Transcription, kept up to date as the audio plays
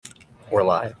We're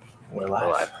live. We're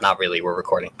live. Not really. We're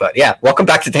recording. But yeah, welcome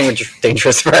back to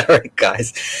Dangerous Rhetoric,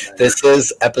 guys. This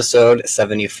is episode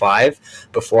 75.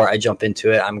 Before I jump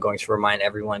into it, I'm going to remind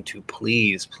everyone to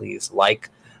please like,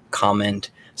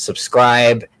 comment,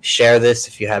 subscribe, share this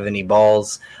if you have any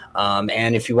balls.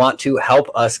 And if you want to help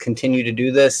us continue to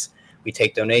do this, we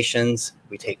take donations,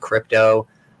 we take crypto.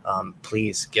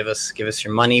 Please give us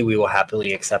your money. We will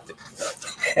happily accept it.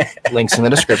 Links in the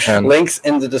description. Links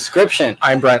in the description.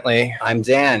 I'm Brentley. I'm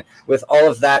Dan. With all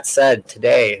of that said,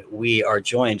 today we are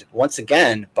joined once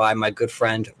again by my good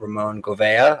friend Ramón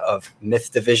Govea of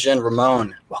Myth Division.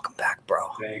 Ramón, welcome back, bro.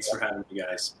 Thanks for having me,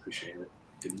 guys. Appreciate it.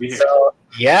 Good to be here. So,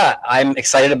 yeah, I'm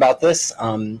excited about this.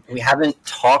 We haven't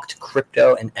talked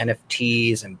crypto and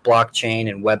NFTs and blockchain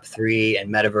and Web3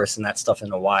 and metaverse and that stuff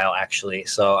in a while, actually.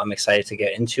 So I'm excited to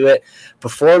get into it.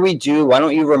 Before we do, why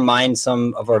don't you remind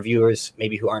some of our viewers,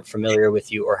 maybe who aren't familiar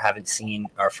with you or haven't seen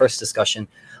our first discussion,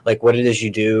 like what it is you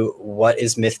do, what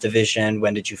is Myth Division,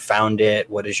 when did you found it,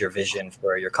 what is your vision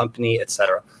for your company,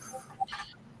 etc.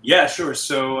 Yeah, sure.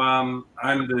 So I'm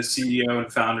the CEO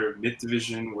and founder of Myth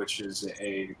Division, which is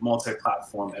a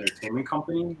multi-platform entertainment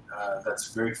company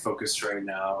that's very focused right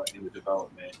now in the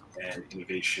development and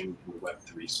innovation in the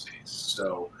Web3 space.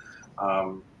 So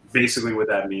basically what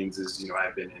that means is,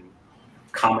 I've been in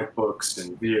comic books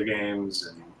and video games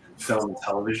and film and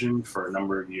television for a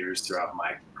number of years throughout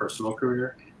my personal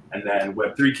career. And then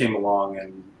Web3 came along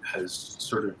and has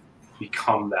sort of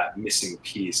become that missing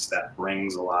piece that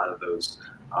brings a lot of those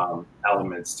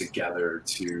elements together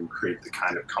to create the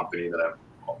kind of company that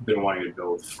I've been wanting to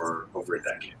build for over a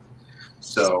decade.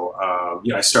 So,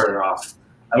 I started off,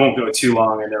 I won't go too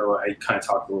long. I know I kind of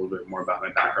talked a little bit more about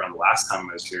my background the last time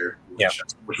I was here,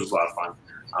 which was a lot of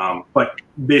fun. But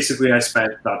basically I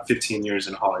spent about 15 years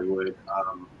in Hollywood,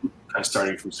 kind of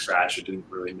starting from scratch. I didn't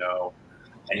really know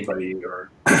anybody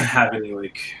or have any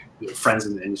friends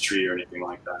in the industry or anything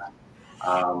like that.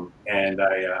 And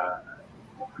I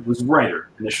was a writer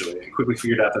initially and quickly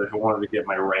figured out that if I wanted to get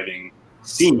my writing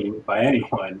seen by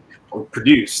anyone or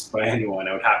produced by anyone,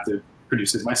 I would have to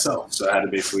produce it myself. So I had to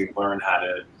basically learn how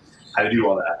to do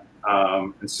all that.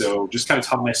 And so just kind of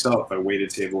taught myself. I waited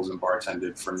tables and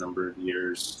bartended for a number of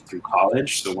years through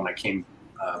college. So when I came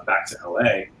back to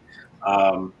LA,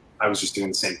 I was just doing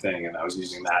the same thing, and I was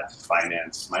using that to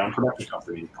finance my own production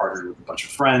company, partnered with a bunch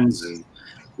of friends, and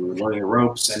we were learning the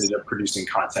ropes, ended up producing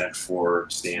content for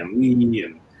Stan Lee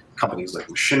and companies like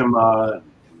Machinima and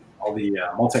all the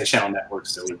multi-channel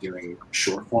networks that were doing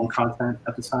short-form content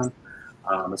at the time.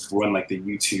 That's when the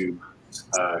YouTube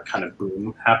kind of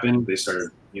boom happened. They started,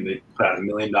 they put out $1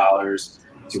 million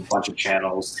to a bunch of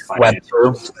channels to finance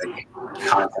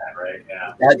content, right?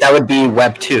 Yeah. That would be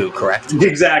Web 2, correct?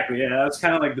 Exactly, yeah. That was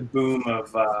kind of like the boom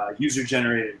of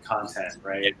user-generated content,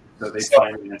 right? So they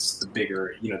finance the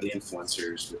bigger, the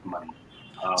influencers with money.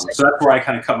 So that's where I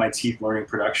kind of cut my teeth learning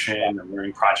production and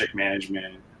learning project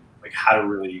management, like how to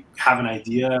really have an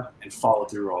idea and follow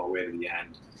through all the way to the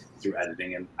end through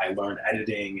editing. And I learned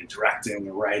editing and directing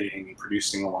and writing and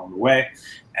producing along the way.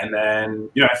 And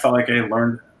then, I felt like I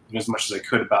learned as much as I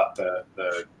could about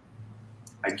the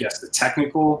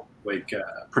technical,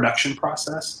 production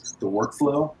process, the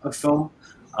workflow of film.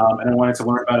 And I wanted to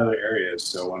learn about other areas,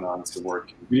 so I went on to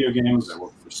work in video games. I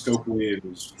worked for Scopely and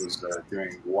was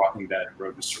doing Walking Dead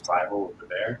Road to Survival over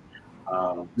there.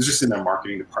 It was just in their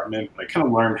marketing department. I kind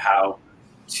of learned how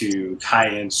to tie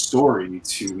in story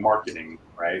to marketing,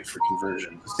 right, for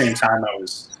conversion. At the same time, I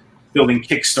was building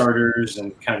Kickstarters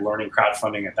and kind of learning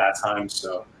crowdfunding at that time.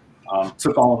 So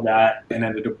took all of that and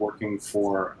ended up working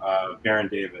for Baron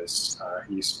Davis.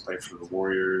 He used to play for the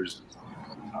Warriors,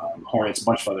 Hornets, a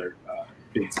bunch of other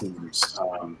big teams.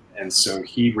 And so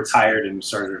he retired and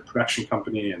started a production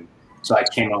company. And so I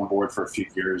came on board for a few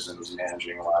years and was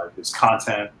managing a lot of his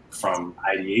content from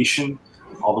ideation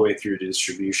all the way through to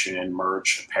distribution,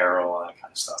 merch, apparel, all that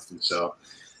kind of stuff. And so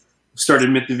started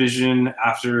Myth Division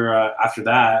after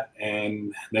that,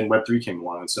 and then Web3 came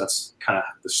along. And so that's kind of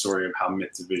the story of how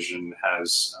Myth Division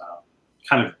has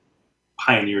kind of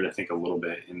pioneered, I think, a little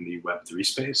bit in the Web3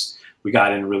 space. We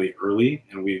got in really early,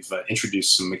 and we've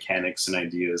introduced some mechanics and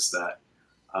ideas that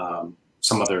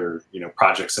some other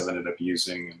projects have ended up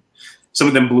using. And some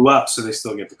of them blew up, so they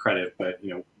still get the credit. But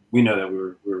we know that we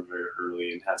were very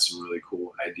early and had some really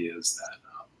cool ideas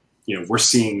that we're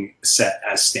seeing set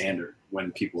as standard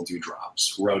when people do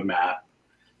drops, roadmap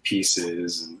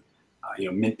pieces,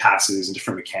 and mint passes and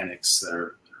different mechanics that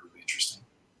are really interesting.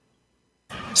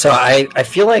 So I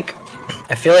feel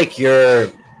like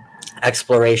your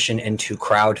exploration into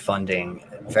crowdfunding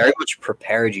very much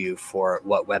prepared you for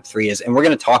what Web3 is. And we're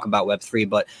going to talk about Web3,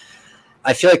 but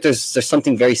I feel like there's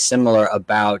something very similar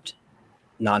about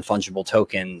non-fungible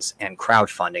tokens and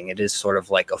crowdfunding. It is sort of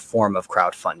like a form of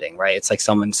crowdfunding, right? It's like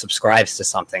someone subscribes to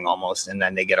something almost, and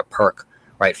then they get a perk,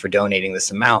 right, for donating this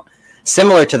amount.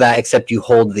 Similar to that, except you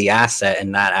hold the asset,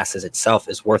 and that asset itself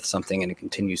is worth something, and it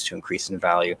continues to increase in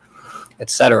value,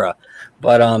 etc.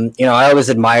 But I always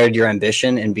admired your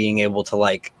ambition in being able to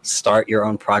like start your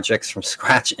own projects from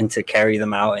scratch and to carry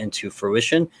them out into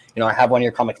fruition. I have one of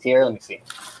your comics here. Let me see.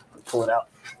 Pull it out.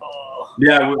 Oh.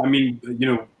 Yeah, I mean,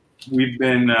 we've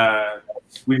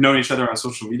known each other on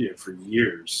social media for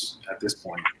years at this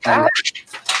point.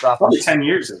 Probably 10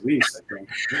 years at least, I think.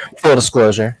 Full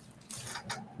disclosure.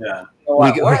 Yeah.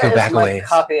 We go back a ways.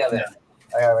 Copy of it.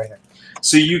 I got it right here.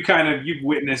 So you've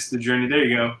witnessed the journey. There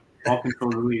you go. All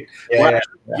control delete. Yeah,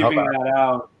 giving that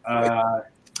out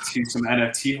to some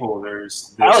NFT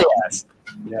holders. Yes.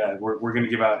 Yeah, we're going to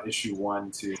give out issue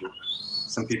 1 to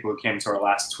some people who came to our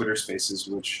last Twitter Spaces,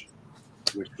 which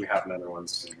we have another one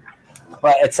soon.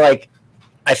 But it's like,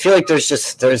 I feel like there's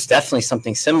definitely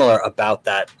something similar about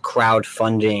that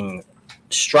crowdfunding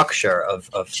structure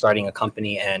of starting a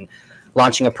company and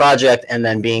launching a project and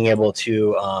then being able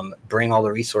to bring all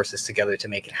the resources together to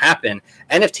make it happen.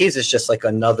 NFTs is just like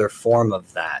another form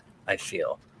of that, I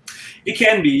feel. It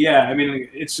can be, yeah. I mean,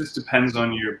 it just depends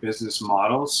on your business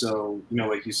model. So,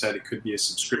 like you said, it could be a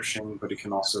subscription, but it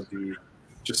can also be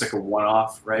just like a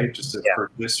one-off, right? Just a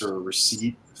purchase or a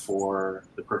receipt for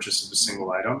the purchase of a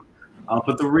single item.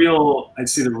 But I'd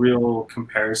say the real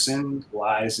comparison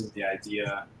lies in the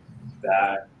idea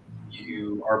that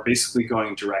you are basically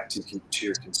going direct to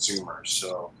your consumers.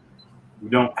 So you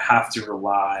don't have to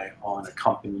rely on a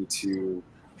company to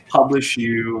publish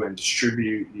you and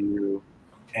distribute you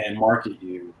and market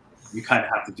you. You kind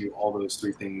of have to do all those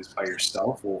 3 things by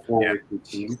yourself or with your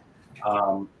team.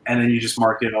 And then you just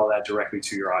market all that directly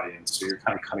to your audience. So you're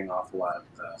kind of cutting off a lot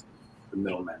of the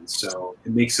middlemen. So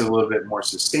it makes it a little bit more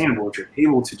sustainable if you're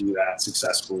able to do that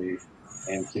successfully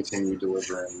and continue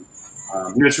delivering.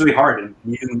 It's really hard, and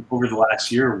even over the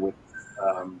last year, with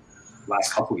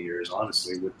last couple of years,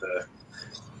 honestly, with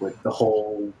the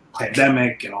whole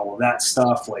pandemic and all of that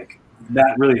stuff, like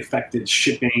that really affected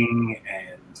shipping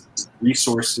and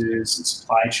resources and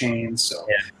supply chains. So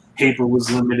paper was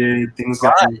limited, things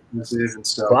got expensive, and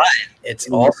so. But it's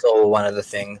also one of the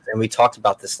things, and we talked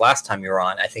about this last time you were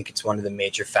on. I think it's one of the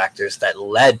major factors that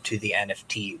led to the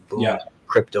NFT boom,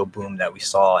 crypto boom that we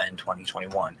saw in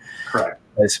 2021. Correct.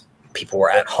 Because people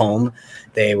were at home,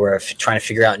 they were trying to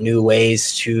figure out new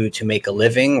ways to make a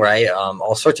living, right?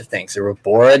 All sorts of things. They were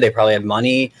bored. They probably had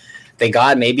money.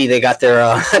 Maybe they got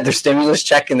their stimulus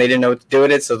check and they didn't know what to do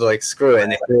with it, so they're like, screw it,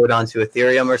 and they threw it onto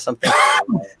Ethereum or something.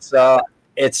 So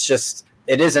it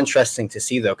is interesting to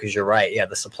see, though, because you're right. Yeah,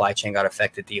 the supply chain got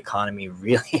affected. The economy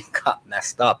really got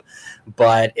messed up.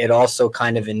 But it also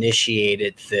kind of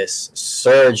initiated this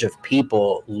surge of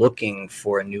people looking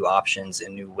for new options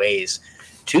and new ways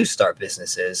to start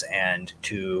businesses and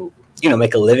to,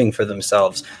 make a living for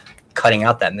themselves, cutting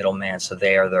out that middleman so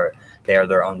they are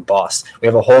their own boss. We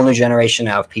have a whole new generation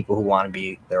now of people who want to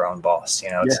be their own boss.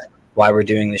 It's why we're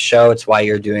doing the show. It's why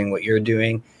you're doing what you're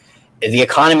doing. The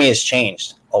economy has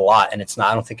changed a lot, and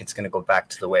I don't think it's going to go back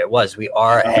to the way it was.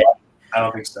 I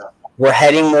don't think so. We're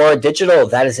heading more digital.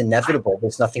 That is inevitable.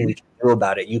 There's nothing we can do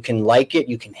about it. You can like it,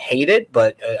 you can hate it,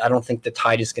 but I don't think the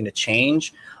tide is going to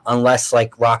change unless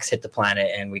like rocks hit the planet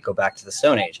and we go back to the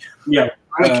Stone Age. Yeah,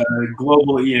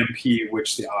 global EMP,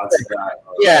 which the odds of that.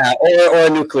 Yeah, or a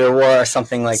nuclear war or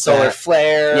something like solar that.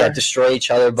 flare. Yeah, destroy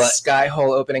each other. But sky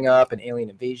hole opening up, an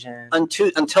alien invasion. Until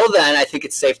then, I think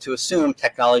it's safe to assume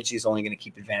technology is only going to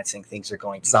keep advancing. Things are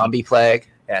going to zombie plague.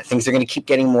 Yeah, things are going to keep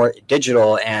getting more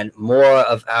digital, and more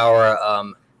of our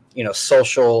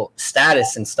social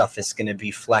status and stuff is going to be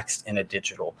flexed in a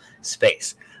digital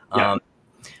space.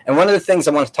 And one of the things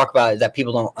I want to talk about is that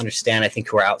people don't understand, I think,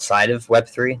 who are outside of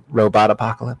Web3. Robot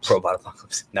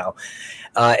apocalypse. No.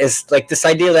 Is like this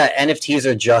idea that NFTs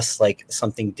are just like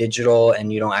something digital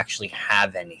and you don't actually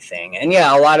have anything. And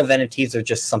yeah, a lot of NFTs are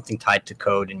just something tied to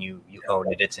code and you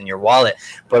own it. It's in your wallet.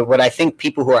 But what I think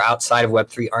people who are outside of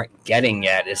Web3 aren't getting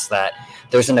yet is that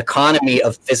there's an economy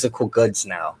of physical goods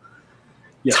now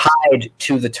tied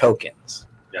to the tokens.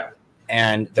 Yeah.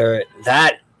 And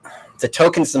the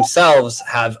tokens themselves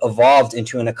have evolved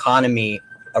into an economy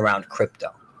around crypto.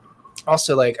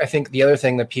 Also, like, I think the other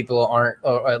thing that people aren't,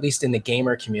 or at least in the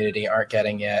gamer community, aren't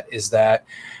getting yet is that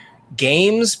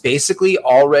games basically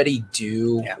already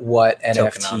do what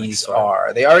NFTs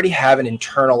are. They already have an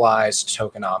internalized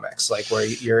tokenomics, like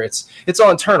where it's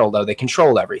all internal though. They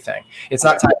control everything. It's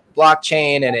not tied to the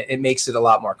blockchain, and it makes it a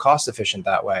lot more cost efficient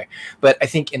that way. But I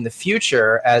think in the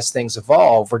future, as things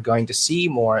evolve, we're going to see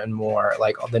more and more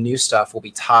like the new stuff will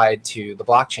be tied to the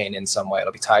blockchain in some way.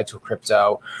 It'll be tied to a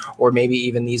crypto, or maybe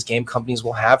even these game companies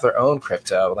will have their own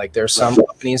crypto. Like there's some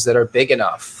companies that are big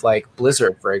enough, like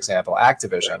Blizzard, for example,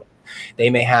 Activision. They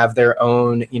may have their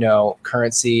own,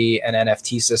 currency and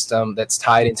NFT system that's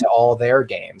tied into all their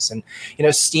games. And,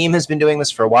 Steam has been doing this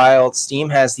for a while. Steam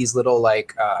has these little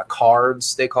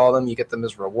cards, they call them. You get them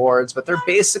as rewards, but they're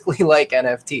basically like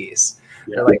NFTs.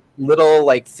 Yeah. They're like little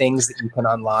things that you can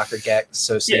unlock or get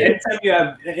associated. Yeah, anytime you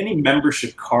have any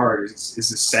membership card is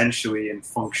essentially in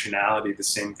functionality the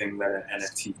same thing that an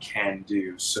NFT can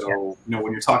do. So,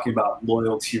 when you're talking about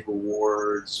loyalty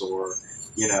rewards or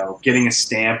getting a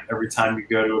stamp every time you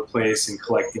go to a place and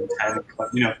collecting 10,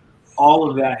 all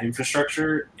of that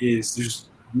infrastructure there's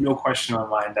no question on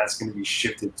mine that's going to be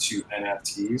shifted to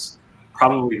NFTs,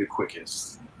 probably the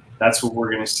quickest. That's what we're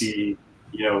going to see,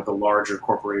 the larger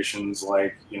corporations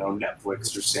like,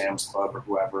 Netflix or Sam's Club or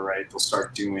whoever, right? They'll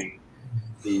start doing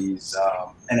these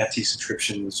NFT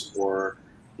subscriptions or,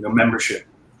 membership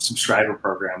subscriber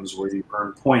programs where you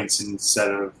earn points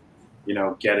instead of,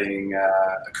 getting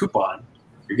a coupon.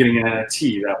 You're getting an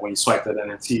NFT that when you swipe that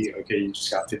NFT, okay, you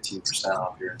just got 15%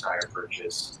 off your entire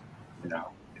purchase.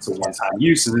 It's a one-time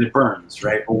use and then it burns,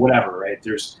 right? Or whatever, right?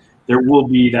 There will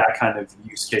be that kind of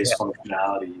use case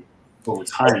functionality over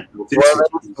time.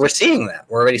 We're seeing that.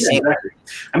 We're already seeing exactly.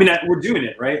 I mean, we're doing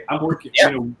it, right? I'm working,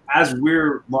 as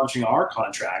we're launching our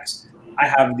contracts, I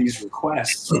have these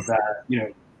requests that,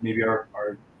 maybe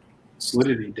our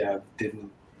Solidity dev didn't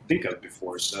think of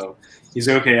before. So he's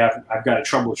like, okay, I've got to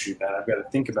troubleshoot that. I've got to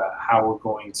think about how we're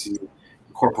going to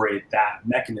incorporate that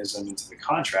mechanism into the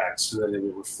contract so that it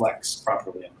reflects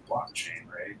properly on the blockchain,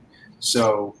 right?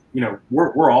 So,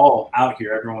 we're all out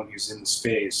here, everyone who's in the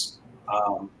space,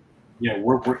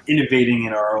 we're innovating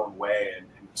in our own way and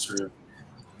sort of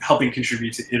helping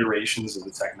contribute to iterations of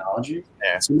the technology.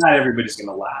 Yeah. So not everybody's going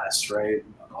to last, right?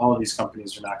 All of these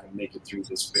companies are not going to make it through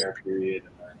this bear period.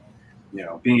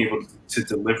 And being able to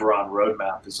deliver on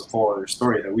roadmap is a whole other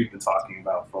story that we've been talking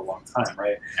about for a long time,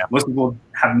 right? Yeah. Most people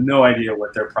have no idea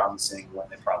what they're promising when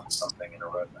they promise something in a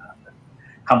roadmap and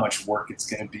how much work it's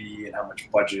going to be and how much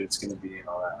budget it's going to be and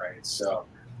all that, right? So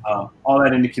all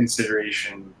that into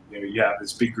consideration, you have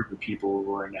this big group of people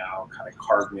who are now kind of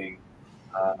carving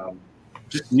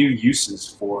just new uses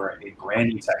for a brand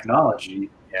new technology.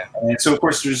 Yeah. And so, of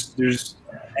course, there's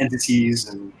entities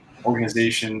and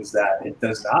organizations that it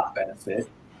does not benefit,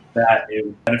 that it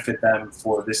would benefit them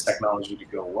for this technology to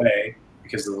go away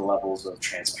because of the levels of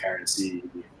transparency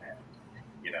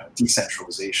and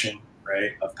decentralization,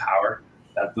 right, of power.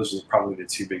 Those are probably the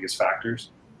two biggest factors.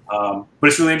 But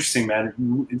it's really interesting,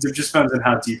 man. It just depends on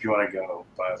how deep you want to go,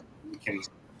 but we can.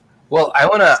 Well, I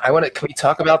wanna. Can we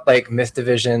talk about Myth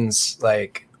Division's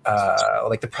like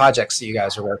the projects that you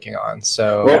guys are working on?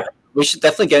 So. Well, we should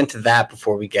definitely get into that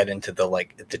before we get into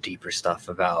the deeper stuff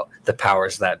about the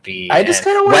powers that be. I just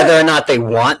kind of whether or not they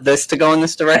want this to go in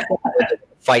this direction.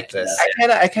 Fight this.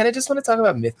 I kind of just want to talk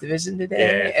about Myth Division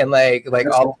today and like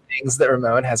all the things that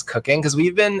Ramón has cooking, because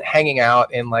we've been hanging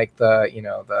out in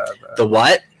the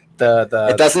what?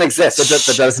 It doesn't exist.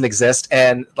 That doesn't exist,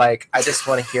 and I just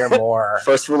want to hear more.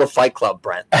 First rule of Fight Club,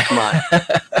 Brent. Come on.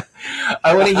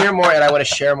 I want to hear more, and I want to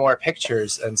share more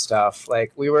pictures and stuff.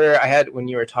 When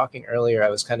you were talking earlier, I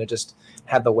was kind of just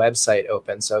had the website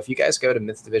open. So if you guys go to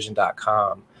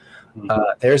mythdivision.com,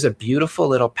 there's a beautiful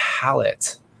little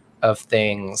palette of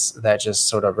things that just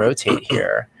sort of rotate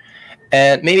here.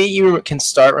 And maybe you can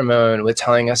start, Ramón, with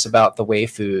telling us about the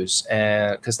waifus,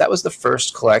 and because that was the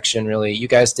first collection, really. You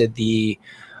guys did the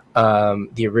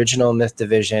original Myth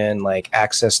Division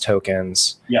access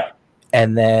tokens,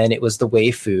 and then it was the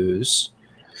waifus,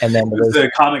 and then it was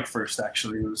the comic first.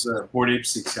 Actually, it was Bored Ape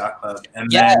Yacht Club, and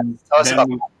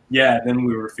then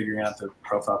we were figuring out the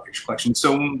profile picture collection.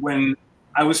 So when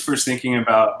I was first thinking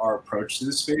about our approach to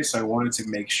the space, I wanted to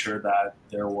make sure that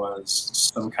there was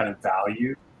some kind of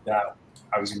value that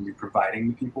I was going to be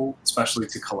providing to people, especially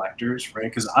to collectors, right?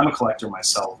 Because I'm a collector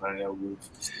myself, and I know we've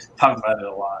talked about it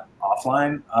a lot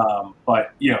offline.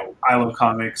 But I love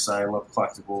comics, I love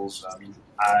collectibles. I mean,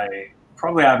 I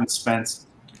probably haven't spent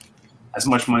as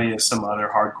much money as some other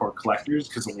hardcore collectors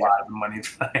because a lot of the money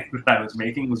that I was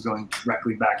making was going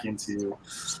directly back into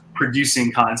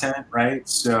producing content, right?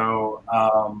 So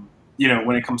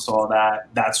when it comes to all that,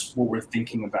 that's what we're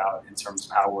thinking about in terms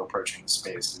of how we're approaching the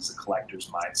space is a collector's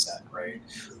mindset, right?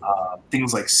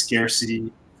 Things like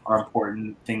scarcity are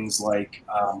important. Things like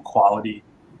quality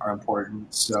are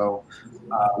important. So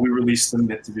we released the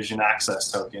Myth Division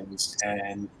access tokens,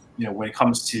 and when it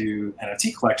comes to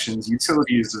NFT collections,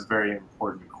 utility is a very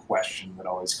important question that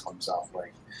always comes up.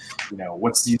 Like,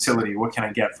 what's the utility? What can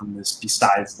I get from this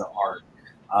besides the art?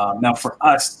 Now, for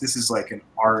us, this is like an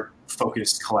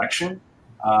art-focused collection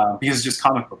because it's just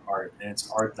comic book art, and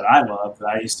it's art that I love, that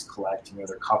I used to collect.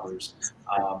 Their covers,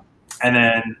 and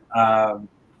then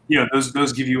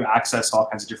those give you access to all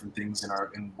kinds of different things in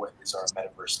what is our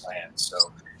metaverse land. So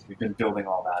we've been building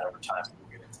all that over time.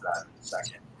 We'll get into that in a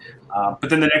second. But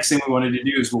then the next thing we wanted to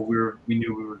do is what we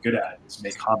knew we were good at, is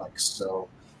make comics. So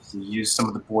we used some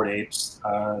of the Bored Apes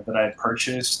that I had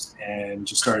purchased and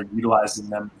just started utilizing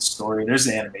them in the story. There's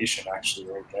the animation actually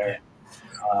right there.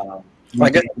 We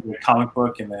did a comic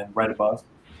book, and then right above.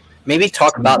 Maybe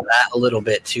talk about that a little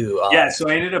bit too. So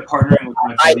I ended up partnering with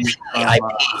my buddies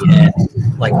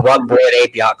and like what Bored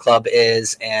Ape Yacht Club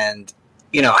is, and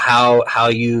how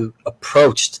you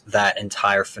approached that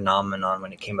entire phenomenon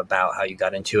when it came about, how you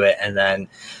got into it, and then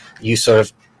you sort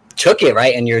of took it,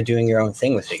 right, and you're doing your own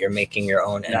thing with it. You're making your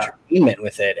own entertainment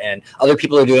with it, and other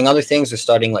people are doing other things. They're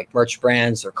starting like merch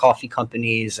brands or coffee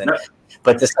companies, and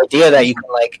but this idea that you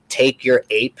can like take your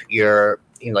ape, your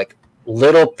like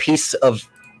little piece of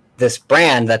this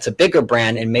brand that's a bigger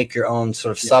brand, and make your own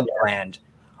sort of sub brand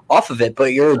off of it,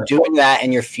 but you're doing that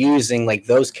and you're fusing like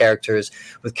those characters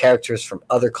with characters from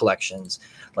other collections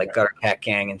like Gutter Cat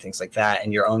Gang and things like that,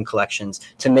 and your own collections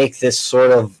to make this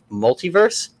sort of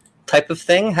multiverse type of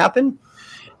thing happen.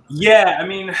 Yeah, I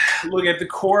mean, look, at the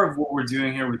core of what we're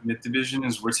doing here with Myth Division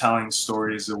is we're telling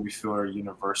stories that we feel are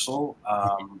universal.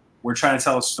 We're trying to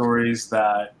tell stories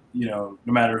that no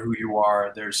matter who you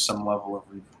are, there's some level of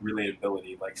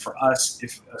relatability. Like for us,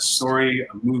 if a story,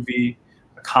 a movie,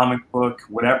 a comic book,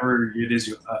 whatever it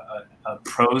is, a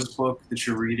prose book that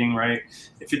you're reading, right?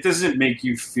 If it doesn't make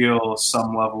you feel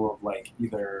some level of like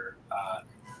either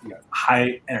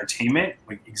high entertainment,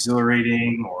 like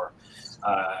exhilarating or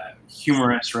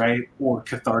humorous, right, or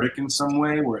cathartic in some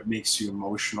way, where it makes you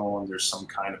emotional and there's some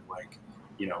kind of like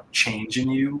change in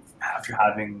you after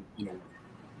having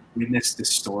witnessed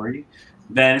this story,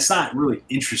 then it's not really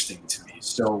interesting to me.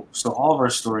 So all of our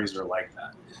stories are like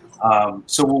that.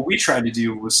 So what we tried to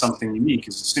do was something unique.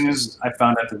 Because as soon as I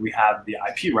found out that we had the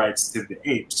IP rights to the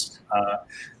apes,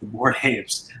 the Bored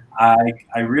Apes,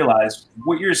 I realized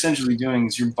what you're essentially doing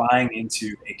is you're buying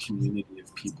into a community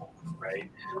of people, right?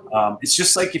 It's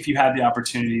just like if you had the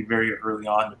opportunity very early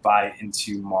on to buy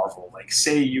into Marvel. Like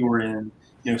say you were in,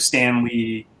 Stan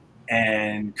Lee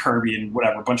and Kirby and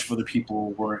whatever, a bunch of other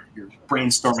people you're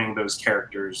brainstorming those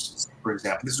characters, for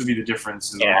example. This would be the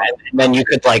difference. And then you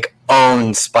could like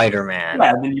own Spider-Man.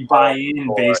 Yeah, and then you buy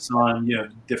in based on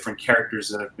different characters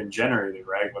that have been generated,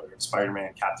 right? Whether it's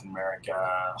Spider-Man, Captain America,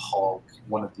 Hulk,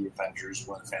 one of the Avengers,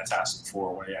 one of the Fantastic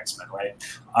Four, one of the X-Men,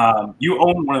 right? You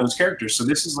own one of those characters, so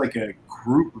this is like a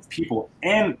group of people.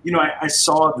 And I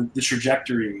saw the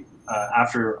trajectory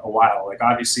after a while. Like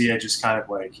obviously, I just kind of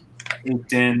like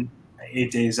inked in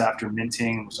 8 days after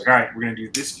minting. Was like, all right, we're gonna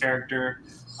do this character.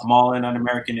 I'm all in on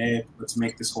American Ape. Let's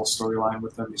make this whole storyline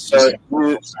with them. So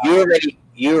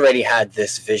you already had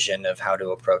this vision of how to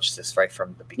approach this right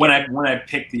from the beginning. When I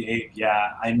picked the ape,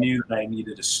 I knew that I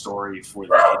needed a story for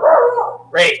the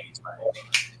ape. Right.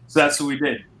 So that's what we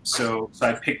did. So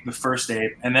I picked the first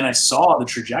ape, and then I saw the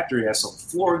trajectory. I saw the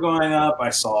floor going up. I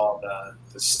saw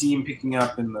the steam picking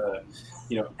up in the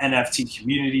NFT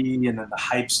community, and then the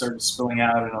hype started spilling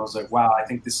out, and I was like, wow, I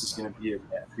think this is going to be a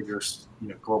bigger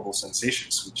global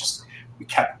sensation. So we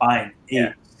kept buying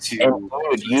it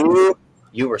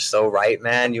you were so right,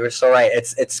 man. You were so right.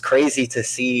 It's crazy to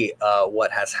see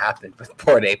what has happened with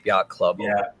Bored Ape Yacht Club over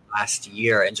the last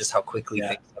year, and just how quickly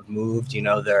things have moved.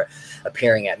 They're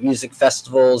appearing at music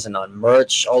festivals and on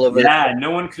merch all over. Yeah,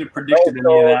 no one could have predicted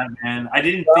any of that, man. I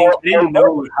didn't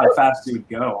know how fast it would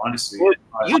go, honestly.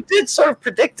 You did sort of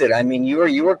predict it. I mean, you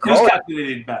were calling. It was a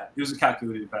calculated bet. It was a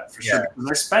calculated bet for sure. Because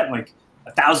I spent like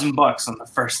 $1,000 on the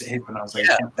first ape, and I was like,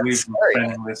 I can't believe I'm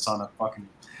spending this on a fucking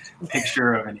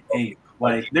picture of an ape.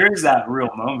 Like there is that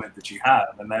real moment that you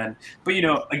have, and then, but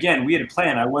again, we had a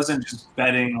plan. I wasn't just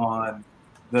betting on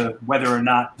whether or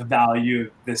not the value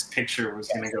of this picture was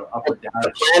going to go up or down. The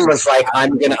plan was like,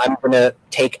 I'm gonna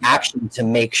take action to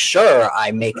make sure I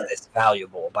make this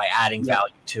valuable by adding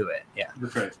value to it. Yeah.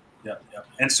 Right. Yeah.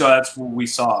 And so that's what we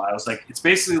saw. I was like, it's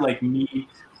basically like me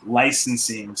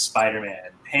licensing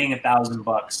Spider-Man, paying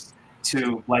 $1,000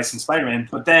 to license Spider-Man,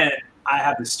 but then I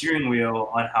have the steering wheel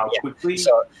on how quickly.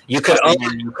 So you could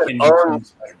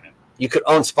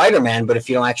own Spider-Man, but if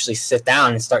you don't actually sit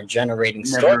down and start generating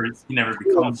stories, he never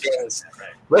becomes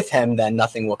with him, then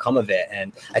nothing will come of it.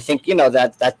 And I think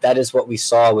that is what we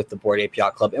saw with the Bored Ape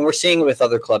Yacht Club, and we're seeing it with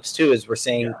other clubs too. Is we're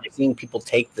seeing people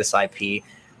take this IP,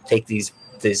 take these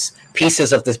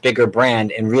pieces of this bigger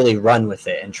brand, and really run with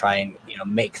it and try and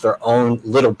make their own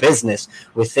little business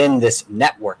within this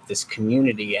network, this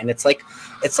community. And it's like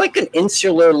an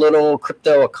insular little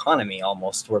crypto economy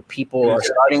almost, where people are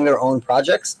starting their own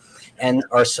projects and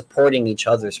are supporting each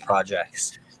other's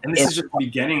projects. And this is just the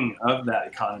beginning of that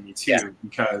economy too,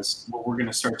 because what we're going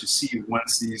to start to see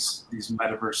once these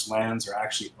metaverse lands are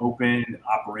actually open and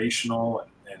operational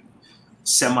and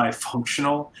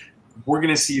semi-functional, we're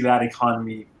going to see that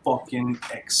economy fucking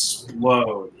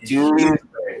explode. Do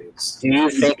you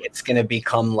think it's going to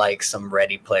become like some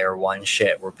Ready Player One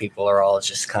shit where people are all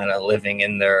just kind of living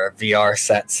in their VR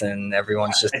sets and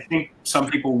everyone's just... I think some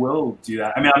people will do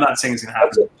that. I mean, I'm not saying it's going to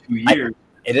happen in 2 years.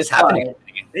 It is happening.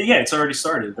 Yeah, it's already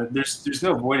started, but there's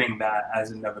no avoiding that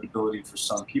as inevitability for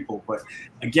some people. But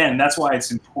again, that's why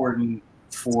it's important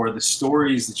for the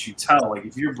stories that you tell. Like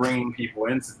if you're bringing people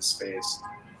into the space,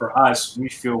 for us,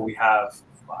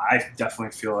 I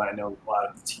definitely feel, I know a lot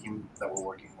of the team that we're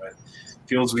working with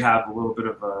feels we have a little bit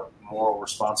of a moral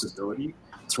responsibility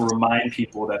to remind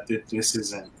people that this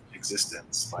isn't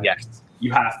existence. Like,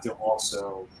 you have to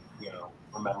also,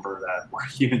 remember that we're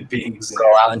human beings. And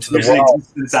go out into the world. There's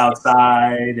existence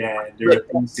outside, and there are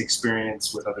things to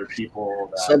experience with other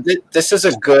people. So this is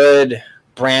a good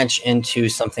branch into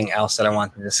something else that I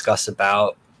want to discuss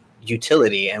about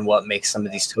utility and what makes some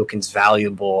of these tokens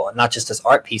valuable, not just as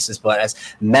art pieces, but as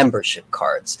membership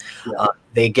cards.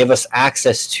 They give us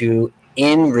access to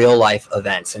in real life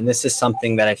events. And this is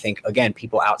something that I think, again,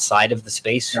 people outside of the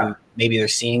space who maybe they're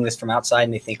seeing this from outside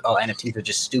and they think, oh, NFTs are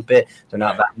just stupid. They're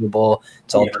not valuable.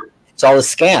 It's all a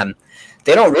scam.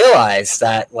 They don't realize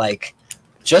that, like,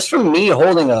 just from me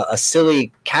holding a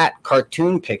silly cat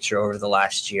cartoon picture over the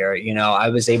last year, I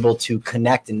was able to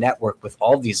connect and network with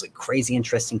all these like crazy,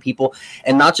 interesting people,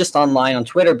 and not just online on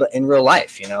Twitter, but in real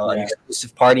life. An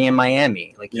exclusive party in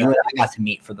Miami, like you and I got to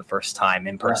meet for the first time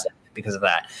in person because of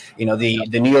that.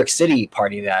 The New York City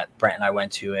party that Brent and I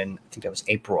went to in, I think that was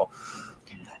April,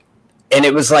 and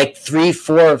it was like 3,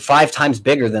 4, 5 times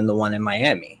bigger than the one in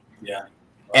Miami.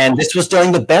 And this was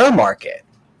during the bear market.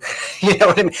 You know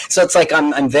what I mean? So it's like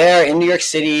I'm there in New York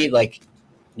City,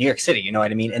 you know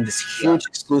what I mean? And this huge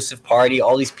exclusive party.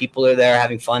 All these people are there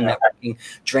having fun, networking,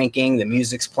 drinking. The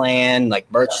music's playing, like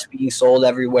merch is being sold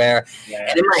everywhere.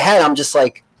 And in my head, I'm just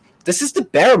like, this is the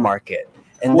bear market.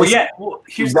 And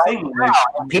here's the thing.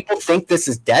 People think this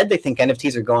is dead. They think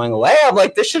NFTs are going away. I'm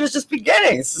like, this shit is just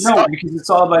beginning. Because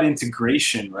it's all about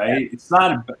integration, right? It's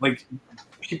not like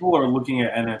people are looking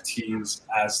at NFTs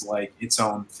as like its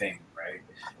own thing, right?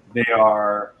 They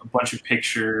are a bunch of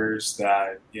pictures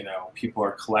that, people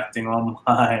are collecting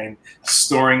online,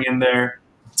 storing in their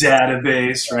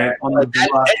database, right? On the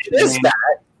blockchain.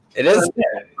 It is.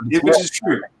 Which is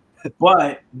true.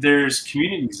 But there's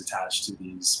communities attached to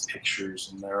these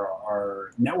pictures, and there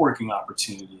are networking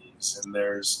opportunities, and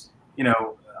there's,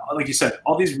 like you said,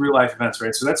 all these real life events,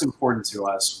 right? So that's important to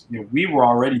us. We were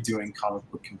already doing comic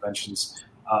book conventions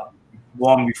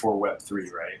long before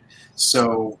Web3, right?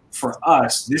 So for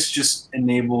us, this just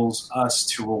enables us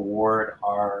to reward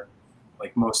our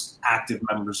most active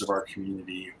members of our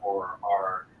community, or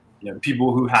our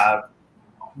people who have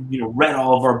read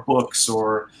all of our books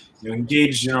or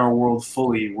engaged in our world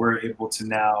fully. We're able to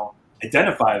now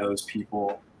identify those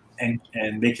people, and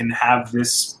they can have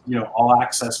this all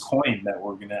access coin that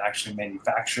we're going to actually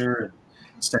manufacture and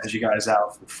send you guys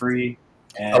out for free,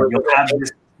 and you'll have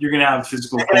this. You're going to have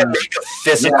physical coins.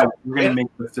 We're going to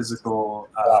make the physical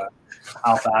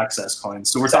alpha access coins.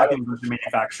 So we're talking with the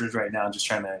manufacturers right now, just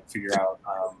trying to figure out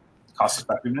cost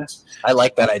effectiveness. I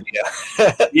like that idea.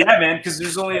 Yeah, man, because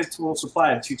there's only a total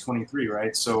supply of 223,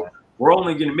 right? So we're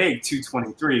only going to make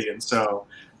 223. And so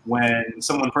when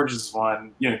someone purchases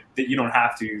one, you don't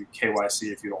have to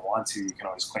KYC if you don't want to. You can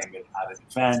always claim it at an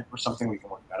event or something. We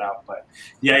can work that out. But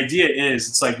the idea is,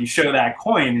 it's like you show that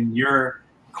coin and you're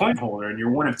coin holder, and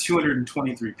you're one of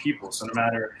 223 people. So no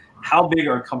matter how big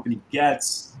our company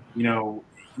gets,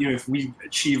 if we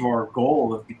achieve our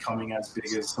goal of becoming as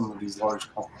big as some of these large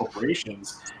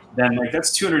corporations, then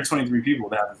that's 223 people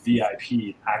that have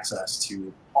VIP access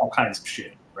to all kinds of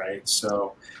shit, right?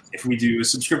 So if we do a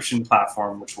subscription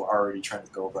platform, which we're already trying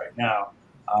to build right now,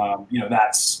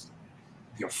 that's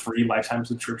free lifetime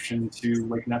subscription to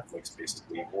Netflix,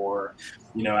 basically, or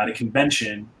at a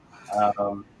convention,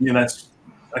 that's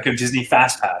like a Disney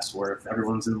Fast Pass, where if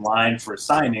everyone's in line for a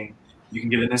signing, you can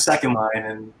get in a second line,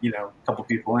 and a couple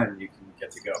people in, you can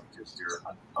get to go because you're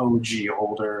an OG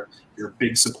holder, you're a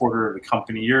big supporter of the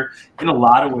company. You're, in a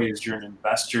lot of ways, you're an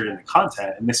investor in the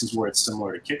content, and this is where it's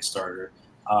similar to Kickstarter.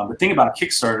 The thing about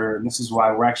Kickstarter, and this is why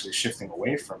we're actually shifting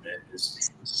away from it, is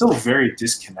it's still very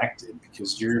disconnected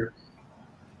because you're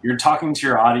talking to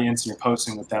your audience and you're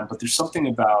posting with them, but there's something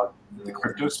about the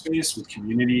crypto space with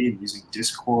community and using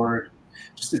Discord,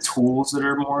 just the tools that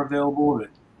are more available, that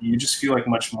you just feel like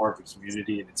much more of a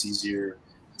community, and it's easier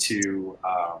to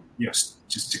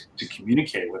just to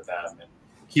communicate with them and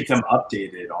keep them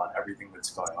updated on everything that's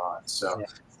going on. So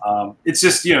it's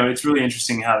just it's really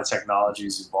interesting how the technology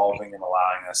is evolving and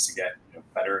allowing us to get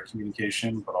better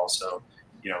communication, but also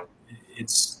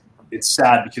it's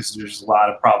sad because there's a lot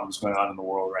of problems going on in the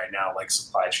world right now, like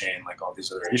supply chain, like all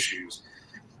these other issues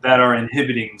that are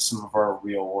inhibiting some of our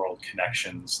real world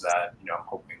connections that I'm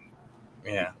hoping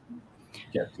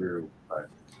get through. But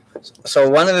so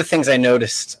one of the things I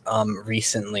noticed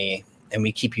recently, and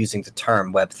we keep using the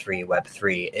term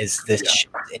Web3, is this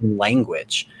shift in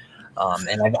language.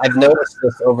 And I've noticed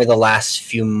this over the last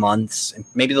few months,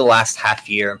 maybe the last half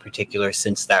year in particular,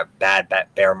 since that bad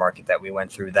bear market that we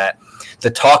went through, that the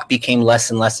talk became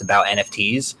less and less about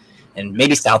NFTs. And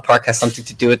maybe South Park has something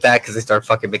to do with that because they started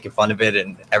fucking making fun of it,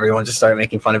 and everyone just started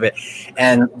making fun of it.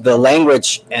 And the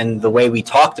language and the way we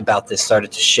talked about this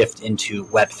started to shift into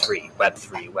Web3.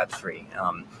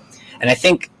 And I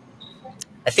think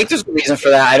there's a reason for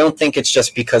that. I don't think it's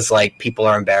just because like people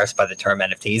are embarrassed by the term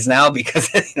NFTs now because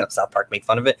South Park made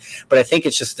fun of it. But I think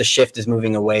it's just the shift is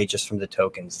moving away just from the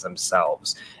tokens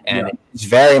themselves, and it's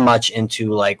very much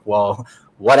into like, well,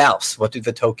 what else? What do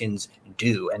the tokens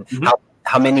do, and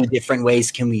how many different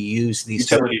ways can we use these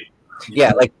tokens?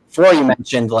 Yeah, like before you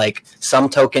mentioned, like some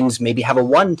tokens maybe have a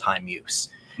one-time use.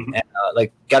 And,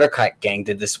 like Guttercut Gang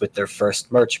did this with their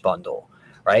first merch bundle,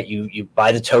 right? You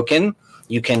buy the token,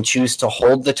 you can choose to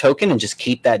hold the token and just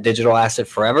keep that digital asset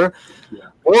forever.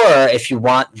 Or if you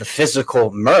want the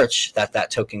physical merch that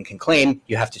token can claim,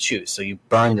 you have to choose. So you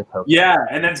burn the token. Yeah,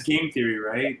 and that's game theory,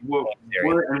 right? Well,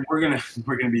 we're gonna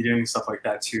be doing stuff like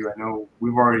that too. I know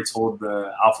we've already told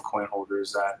the Alpha Coin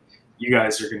holders that you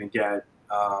guys are gonna get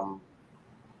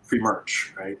free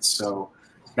merch, right? So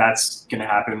that's gonna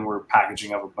happen. We're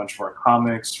packaging up a bunch of our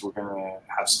comics. We're gonna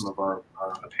have some of our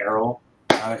apparel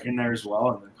in there as well,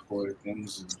 and a couple other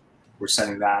things. And we're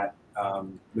sending that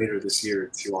later this year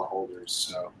to our holders.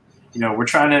 So, we're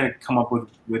trying to come up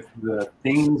with the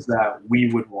things that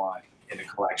we would want in a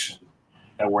collection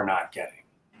that we're not getting,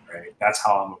 right? That's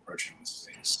how I'm approaching this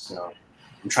space. So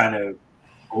I'm trying to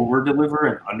over-deliver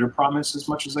and under-promise as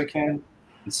much as I can.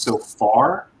 And so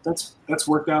far, that's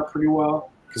worked out pretty well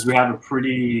because we have a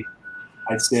pretty,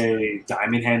 I'd say,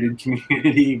 diamond-handed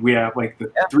community. We have like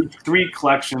the three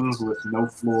collections with no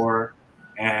floor,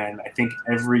 and I think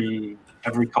every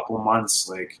couple of months,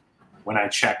 like when I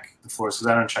check the floors, because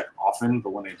I don't check often,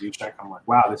 but when I do check, I'm like,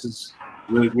 wow, this is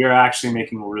really, we're actually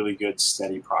making really good,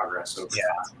 steady progress over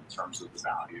time in terms of the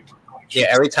value of the collection. Yeah,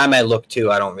 every time I look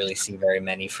too, I don't really see very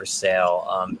many for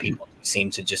sale. People seem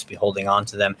to just be holding on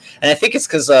to them. And I think it's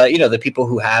because, the people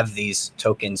who have these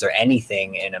tokens or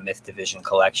anything in a Myth Division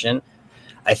collection,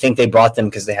 I think they brought them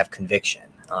because they have conviction.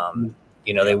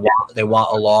 They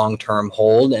want a long-term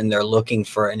hold, and they're looking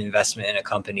for an investment in a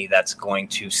company that's going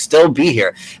to still be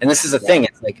here. And this is the thing.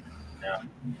 It's like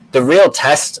the real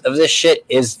test of this shit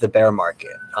is the bear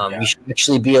market. We should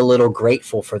actually be a little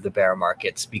grateful for the bear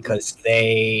markets because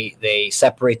they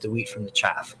separate the wheat from the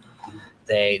chaff.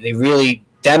 They really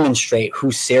demonstrate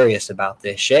who's serious about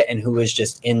this shit and who is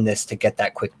just in this to get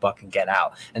that quick buck and get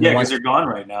out. And because they're gone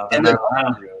right now. They're not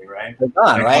around really, right? They're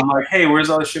gone, right? I'm like, hey, where's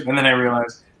all this shit? And then I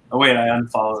realized, oh wait, I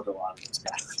unfollowed a lot of these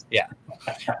guys. Yeah.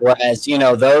 Whereas,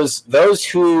 those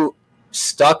who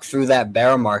stuck through that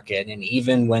bear market, and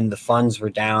even when the funds were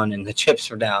down and the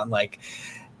chips were down,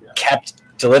 kept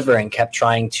delivering, kept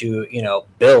trying to,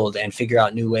 build and figure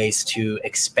out new ways to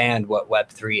expand what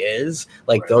Web3 is.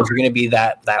 Those are going to be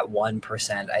that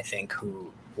 1%, I think,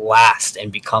 who last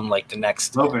and become like the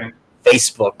next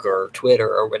Facebook or Twitter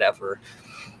or whatever.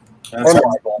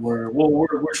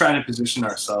 We're trying to position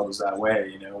ourselves that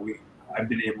way. I've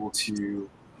been able to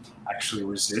actually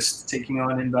resist taking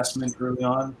on investment early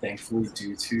on, thankfully,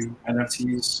 due to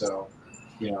NFTs. So,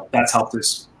 that's helped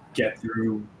us get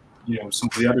through, some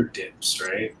of the other dips,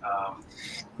 right?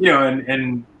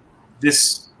 And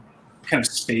this kind of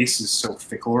space is so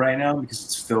fickle right now because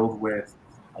it's filled with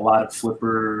a lot of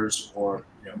flippers or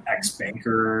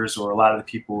ex-bankers or a lot of the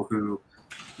people who,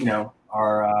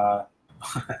 are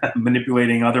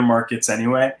manipulating other markets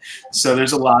anyway. So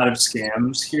there's a lot of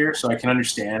scams here. So I can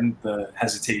understand the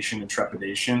hesitation and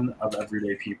trepidation of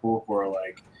everyday people who are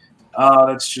like, oh,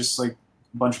 that's just like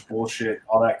a bunch of bullshit,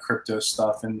 all that crypto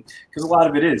stuff. And because a lot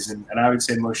of it is, and I would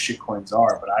say most shitcoins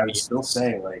are, but I would still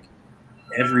say like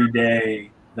every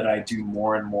day that I do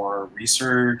more and more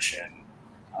research and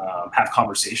have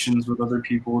conversations with other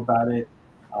people about it,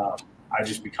 I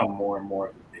just become more and more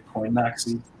of a Bitcoin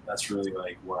maxi. That's really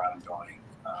like where I'm going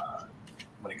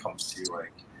when it comes to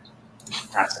like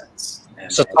assets and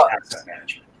asset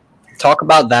management. Talk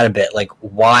about that a bit. Like,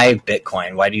 why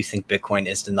Bitcoin? Why do you think Bitcoin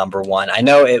is the number one? I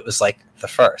know it was like the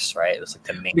first, right? It was like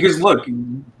the main. Because look,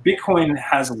 Bitcoin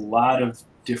has a lot of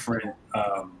different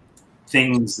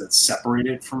things that separate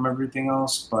it from everything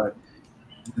else, but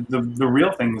the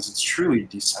real thing is it's truly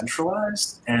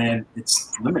decentralized and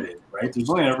it's limited, right? There's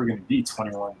only ever going to be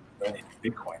 21 million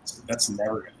Bitcoins. That's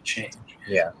never going to change.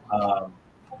 Yeah.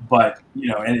 But, you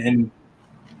know, and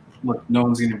look, no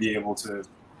one's going to be able to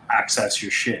access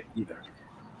your shit either.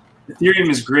 Ethereum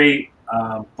is great,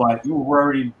 but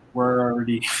we're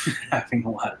already having a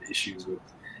lot of issues with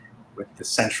the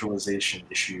centralization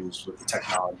issues with the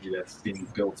technology that's being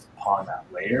built upon that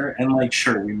layer. And like,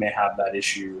 sure, we may have that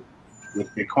issue with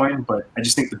Bitcoin, but I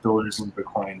just think the builders in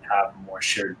Bitcoin have a more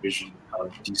shared vision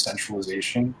of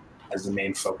decentralization as the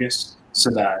main focus,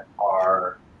 so that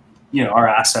our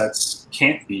assets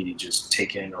can't be just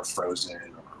taken or frozen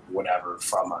or whatever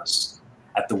from us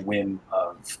at the whim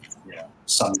of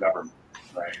some government,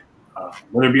 right?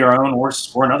 Whether it be our own or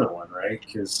another one, right?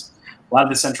 Because a lot of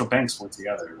the central banks work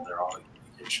together; they're all in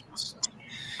communications. So.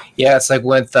 Yeah, it's like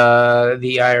with the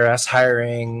IRS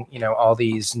hiring, all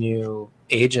these new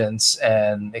agents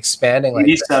and expanding like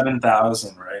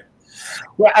 87,000, right?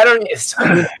 Yeah, I don't. It's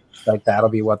like that'll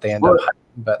be what they end up.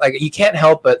 But like, you can't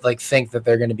help but like think that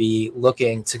they're going to be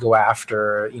looking to go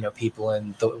after people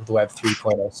in the Web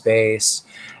 3.0 space.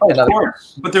 Of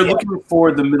course, but they're looking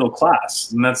for the middle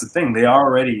class, and that's the thing.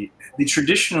 They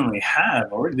traditionally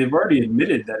they've already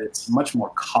admitted that it's much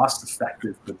more cost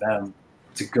effective for them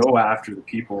to go after the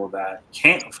people that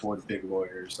can't afford big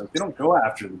lawyers. Like, they don't go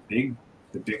after the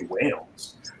big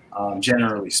whales.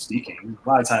 Generally speaking, a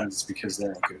lot of times it's because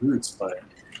they're in cahoots, but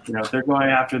they're going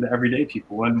after the everyday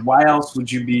people. And why else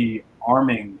would you be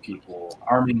arming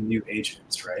new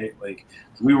agents, right? Like,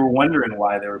 we were wondering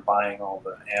why they were buying all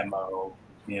the ammo,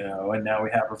 and now we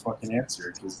have a fucking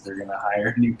answer, because they're going to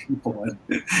hire new people and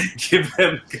give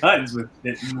them guns with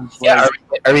it. Yeah,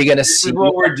 are we going to see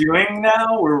what we're doing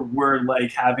now? We're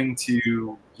like having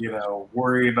to,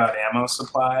 worry about ammo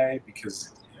supply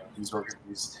because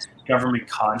these government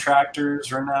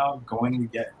contractors are now going to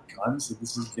get guns. So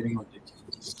this is getting ridiculous.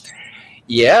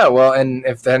 Yeah, well, and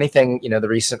if anything, the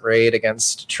recent raid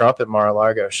against Trump at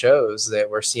Mar-a-Lago shows that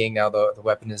we're seeing now the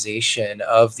weaponization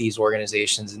of these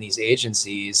organizations and these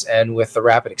agencies, and with the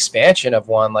rapid expansion of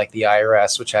one like the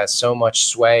IRS, which has so much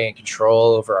sway and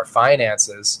control over our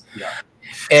finances. Yeah,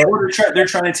 and they're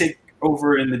trying to take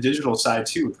over in the digital side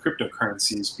too with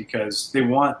cryptocurrencies, because they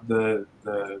want the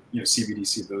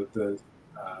CBDC, the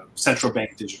central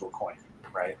bank digital coin,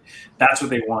 right? That's what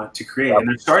they want to create, and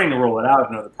they're starting to roll it out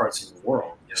in other parts of the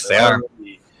world. Yes, they are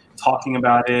talking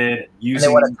about it and using.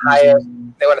 They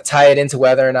want to tie it into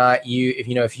whether or not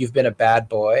if you've been a bad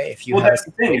boy. That's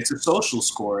the thing. It's a social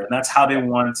score, and that's how they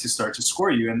want to start to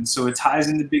score you. And so it ties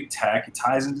into big tech. It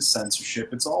ties into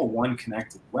censorship. It's all one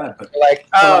connected web. But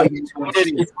you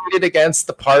tweeted against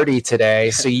the party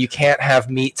today, so you can't have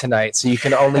meat tonight. So you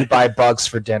can only buy bugs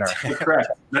for dinner. Correct.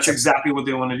 That's exactly what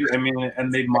they want to do. I mean,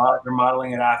 and they're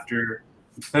modeling it after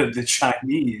the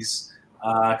Chinese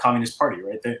Communist Party,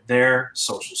 right? Their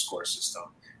social score system.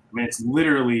 I mean, it's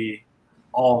literally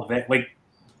all of it. Like,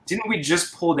 didn't we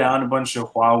just pull down a bunch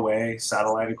of Huawei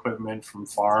satellite equipment from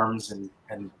farms and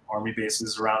army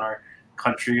bases around our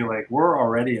country? Like, we're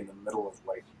already in the middle of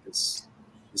like this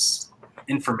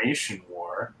information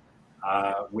war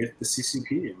with the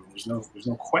CCP. I mean, there's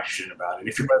no question about it.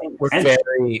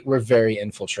 If we're very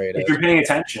infiltrated. If you're paying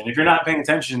attention, if you're not paying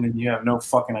attention, then you have no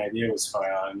fucking idea what's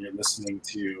going on, and you're listening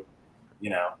to,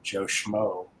 Joe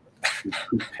Schmo,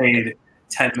 who paid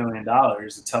 $10 million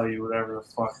to tell you whatever the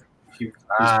fuck.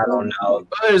 I don't know.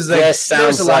 There's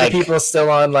a lot of people still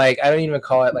on, like, I don't even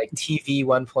call it like TV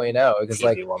 1.0, because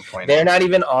like 1.0. They're not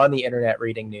even on the internet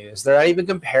reading news. They're not even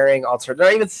comparing they're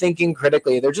not even thinking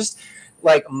critically. They're just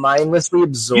like mindlessly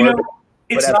absorbing.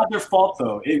 It's not their fault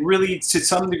though. It really, to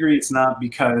some degree, it's not,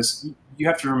 because you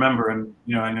have to remember, and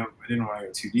I know I didn't want to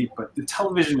go too deep, but the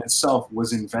television itself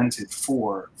was invented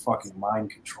for fucking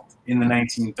mind control in the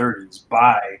 1930s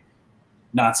by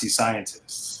Nazi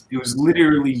scientists. It was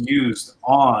literally used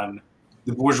on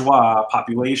the bourgeois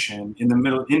population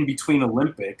in between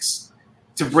Olympics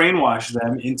to brainwash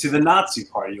them into the Nazi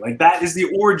party. Like, that is the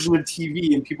origin of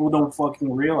TV, and people don't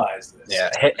fucking realize this. Yeah,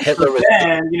 Hitler was.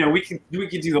 And we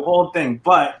could do the whole thing,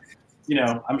 but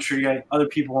I'm sure you got other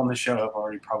people on the show have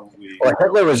already probably. Well,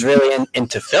 Hitler was really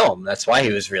into film. That's why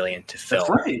he was really into film.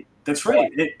 That's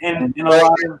right. And a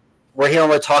lot of. We're here and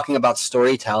we're talking about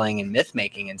storytelling and myth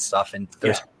making and stuff, and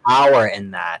there's power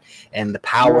in that, and the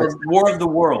power. War of the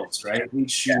Worlds, right?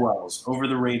 H.G. Wells over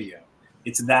the radio.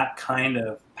 It's that kind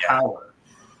of power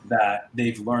that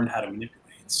they've learned how to manipulate.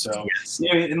 So,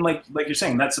 and like you're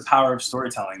saying, that's the power of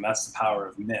storytelling. That's the power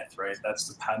of myth, right?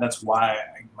 That's why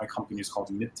my company is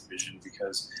called Myth Division,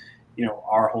 because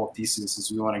our whole thesis is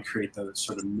we want to create the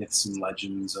sort of myths and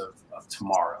legends of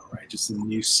tomorrow, right? Just a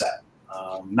new set.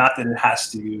 Not that it has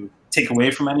to take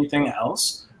away from anything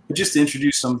else, but just to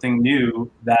introduce something new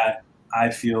that I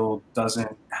feel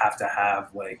doesn't have to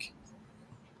have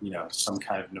some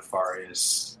kind of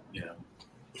nefarious,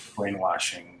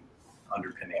 brainwashing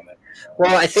underpinning that.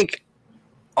 Well, I think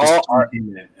all art,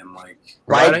 and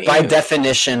by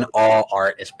definition, all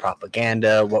art is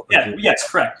propaganda. Yes,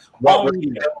 correct. All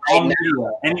media,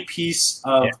 any piece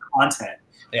of content,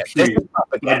 period,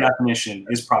 by definition,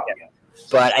 is propaganda.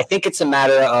 But I think it's a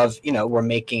matter of, we're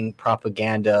making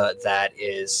propaganda that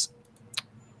is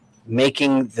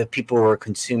making the people who are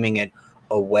consuming it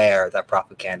aware that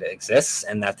propaganda exists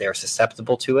and that they're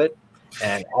susceptible to it.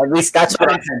 And at least that's what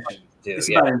intention. It's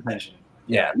about intention.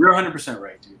 Yeah, you're 100%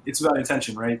 right, dude. It's about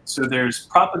intention, right? So there's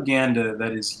propaganda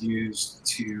that is used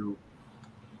to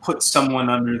put someone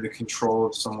under the control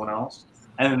of someone else.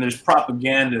 And then there's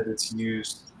propaganda that's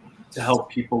used to help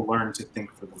people learn to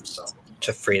think for themselves.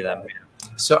 To free them.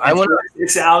 So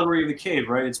it's the allegory of the cave,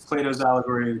 right? It's Plato's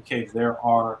allegory of the cave. There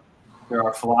are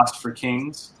philosopher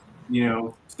kings,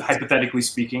 hypothetically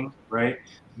speaking, right,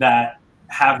 that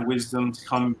have wisdom to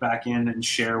come back in and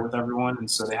share with everyone, and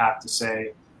so they have to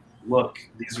say, look,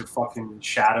 these are fucking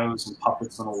shadows and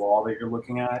puppets on a wall that you're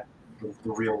looking at. The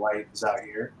real light is out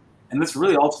here. And that's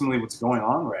really ultimately what's going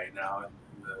on right now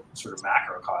in the sort of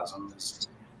macrocosm. Is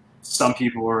some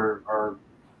people are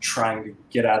trying to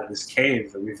get out of this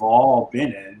cave that we've all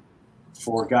been in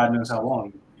for God knows how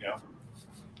long,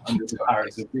 under the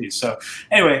powers that be. So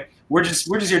anyway, we're just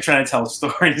here trying to tell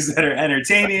stories that are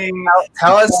entertaining.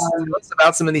 Tell us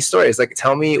about some of these stories. Like,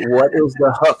 tell me, what is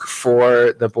the hook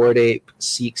for the Bored Ape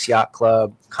Seeks Yacht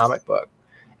Club comic book?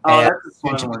 Oh, that's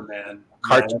a fun one, man.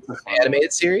 Cartoon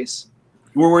animated series?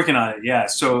 We're working on it, yeah.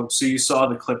 So you saw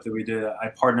the clip that we did. I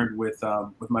partnered with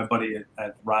my buddy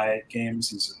at Riot Games.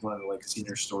 He's one of the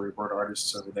senior storyboard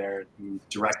artists over there. He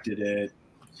directed it,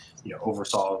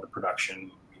 oversaw the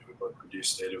production. We both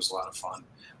produced it. It was a lot of fun.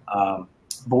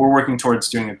 But we're working towards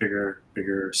doing a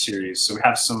bigger series. So we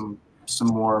have some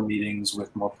more meetings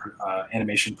with more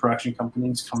animation production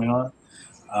companies coming on.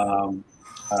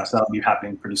 So that'll be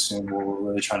happening pretty soon. We're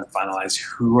really trying to finalize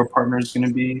who our partner is going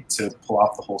to be to pull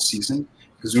off the whole season,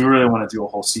 because we really want to do a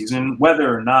whole season,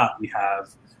 whether or not we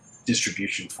have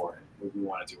distribution for it. We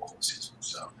want to do a whole season.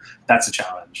 So that's a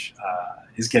challenge,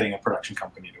 is getting a production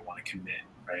company to want to commit,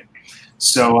 right?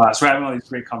 So we're having all these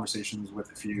great conversations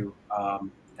with a few.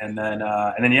 And then,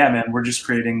 yeah, man, we're just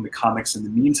creating the comics in the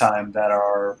meantime that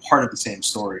are part of the same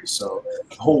story. So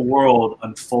the whole world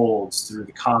unfolds through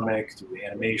the comic, through the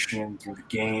animation, through the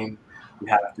game. We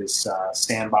have this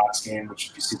sandbox game, which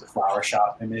if you see the flower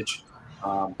shop image,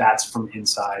 that's from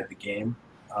inside the game.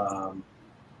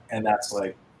 And that's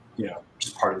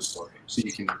just part of the story. So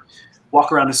you can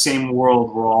walk around the same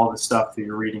world where all the stuff that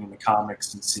you're reading in the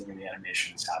comics and seeing in the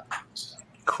animation is happening. So.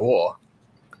 Cool.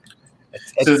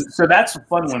 So that's a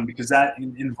fun one, because that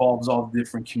involves all the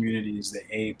different communities, the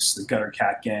apes, the gutter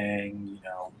cat gang,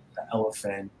 the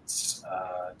elephants,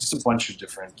 just a bunch of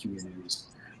different communities,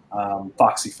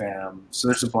 Foxy Fam. So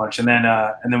there's a bunch. And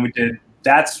then we did,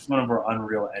 that's one of our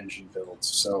Unreal Engine builds.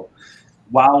 So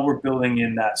while we're building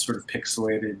in that sort of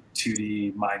pixelated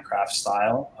 2D Minecraft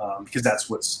style, because that's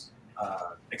what's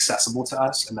accessible to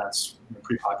us, and that's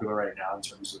pretty popular right now in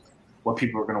terms of what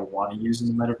people are going to want to use in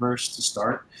the metaverse to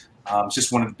start. It's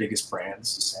just one of the biggest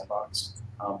brands, the Sandbox.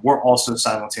 We're also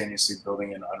simultaneously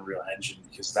building an Unreal Engine,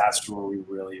 because that's where we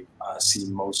really see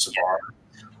most of our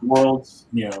worlds,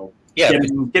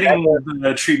 getting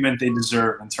the treatment they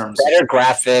deserve in terms of better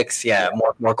graphics,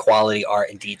 more quality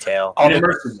art and detail. All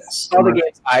immersiveness. All the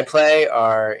games I play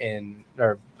are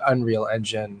Unreal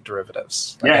Engine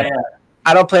derivatives.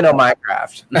 I don't play no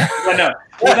Minecraft. No.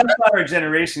 Well, that's not our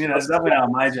generation. That's definitely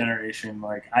not my generation.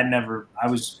 I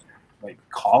was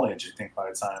college, I think, by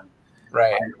the time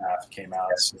Minecraft came out.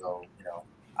 So,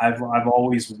 I've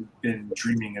always been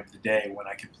dreaming of the day when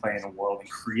I could play in a world and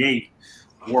create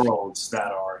worlds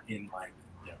that are in like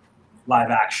live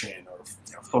action or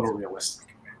photorealistic.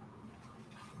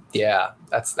 Yeah,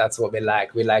 that's what we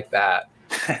like. We like that.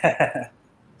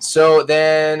 So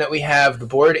then we have the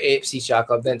Bored Ape Sea Shot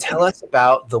Club. Then tell us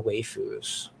about the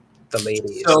waifus, the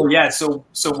ladies. So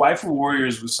Waifu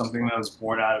Warriors was something that was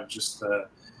born out of just the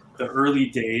early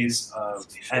days of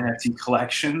NFT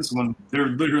collections when there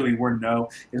literally were no.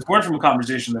 It's born from a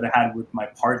conversation that I had with my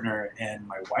partner and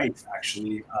my wife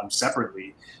actually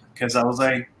separately, because I was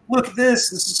like, "Look at this!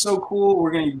 This is so cool.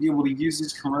 We're going to be able to use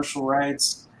these commercial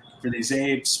rights for these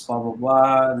apes. Blah blah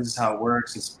blah. This is how it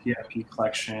works. It's a PFP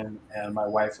collection." And my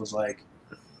wife was like,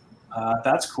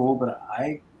 "That's cool, but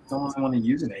I don't really want to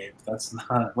use an ape. That's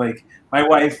not like my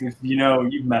wife. If you know,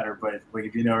 you've met her, but like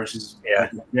if you know her, she's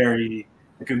like very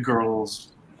like a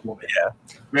girl's woman. Yeah,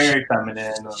 very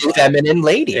feminine. Feminine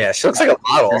lady. Yeah, she looks like a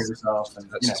model. Herself and,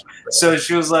 so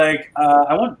she was like,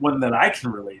 I want one that I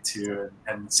can relate to.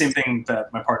 And same thing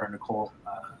that my partner Nicole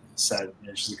said.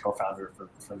 She's a co-founder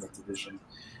for the division.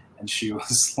 And she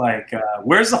was like,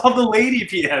 where's all the lady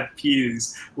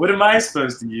PFPs? What am I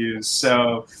supposed to use?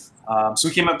 So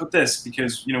we came up with this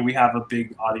because, we have a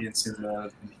big audience in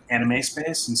the anime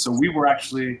space. And so we were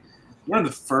actually one of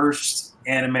the first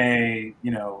anime,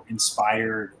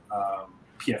 inspired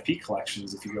PFP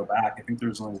collections. If you go back, I think there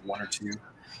was only one or two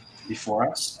before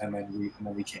us, and then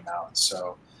we came out.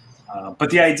 So, but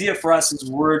the idea for us is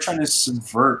we're trying to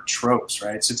subvert tropes,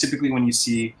 right? So typically when you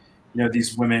see,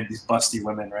 these women, these busty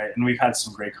women, right? And we've had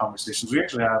some great conversations. We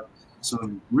actually have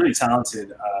some really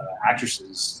talented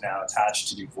actresses now attached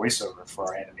to do voiceover for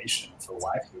our animation for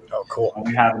Waifu. Oh, cool! And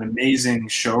we have an amazing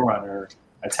showrunner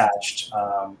attached.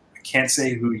 I can't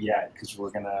say who yet because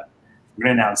we're gonna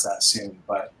announce that soon.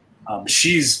 But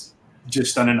she's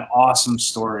just done an awesome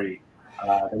story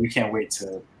that we can't wait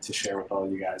to share with all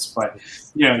you guys. But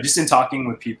just in talking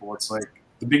with people, it's like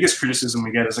the biggest criticism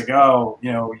we get is like, oh,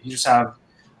 you just have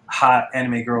hot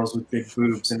anime girls with big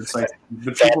boobs, and it's like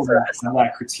the people that have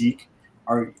that critique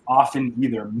are often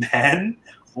either men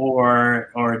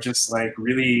or just like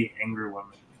really angry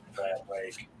women that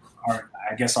like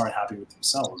aren't happy with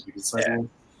themselves because it's like.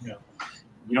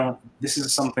 Well, this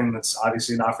is something that's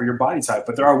obviously not for your body type,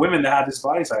 but there are women that have this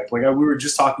body type. Like we were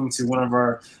just talking to one of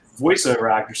our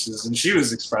voiceover actresses, and she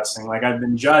was expressing like I've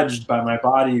been judged by my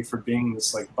body for being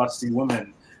this like busty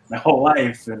woman my whole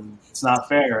life, and it's not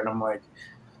fair. And I'm like,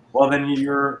 well, then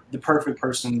you're the perfect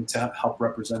person to help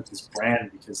represent this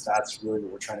brand because that's really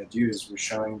what we're trying to do. Is we're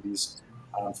showing these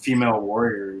female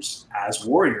warriors as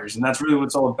warriors, and that's really what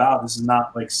it's all about. This is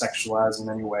not like sexualized in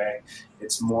any way.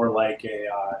 It's more like a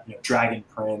Dragon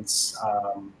Prince,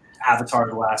 Avatar: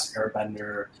 The Last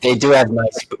Airbender. They do have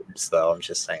nice boobs, though. I'm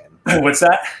just saying. What's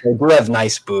that? They do have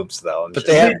nice boobs, though. But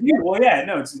they have. Well, yeah,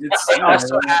 no, it's there's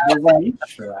a niche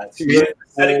for that. To be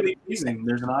aesthetically pleasing,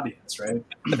 there's an audience, right?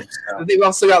 So. They've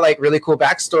also got like really cool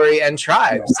backstory and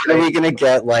tribes. When are we gonna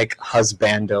get like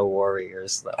husbando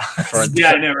warriors, though?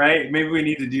 Yeah, I know, right? Maybe we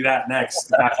need to do that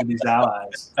next after these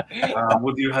allies.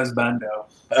 We'll do husbando.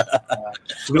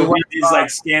 We'll be these like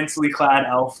scantily clad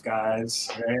elf guys,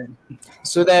 right?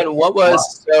 So then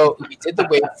so we did the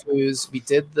waifus, we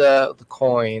did the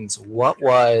coins.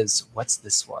 What's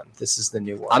this one? This is the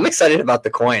new one. I'm excited about the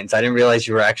coins. I didn't realize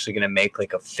you were actually going to make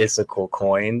like a physical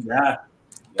coin. Yeah.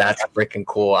 That's freaking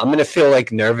cool. I'm going to feel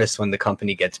like nervous when the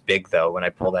company gets big though, when I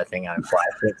pull that thing out and fly.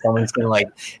 Someone's going to like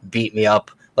beat me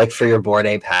up. Like for your Bored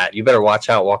Ape hat, you better watch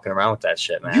out walking around with that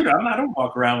shit, man. Dude, I don't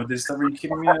walk around with this stuff. Are you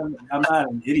kidding me? I'm not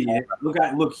an idiot. Look.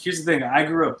 Here's the thing. I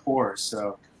grew up poor,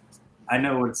 so I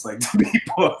know what it's like to be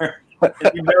poor.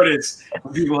 If you notice,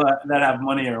 when people that have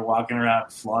money are walking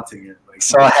around flaunting it. Like,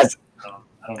 so has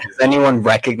anyone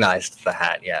recognized the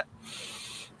hat yet?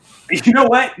 You know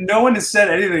what? No one has said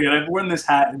anything, and I've worn this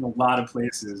hat in a lot of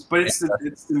places. But it's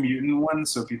the mutant one,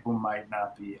 so people might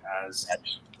not be as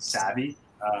savvy.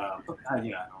 I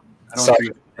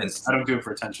don't do it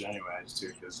for attention anyway. I just do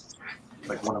it because it's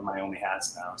like one of my only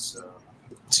hats now.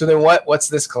 So then what's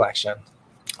this collection?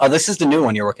 Oh, this is the new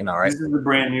one you're working on, right? This is the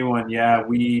brand new one. Yeah,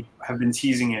 we have been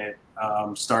teasing it.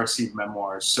 Starseed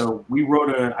Memoirs. So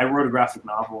I wrote a graphic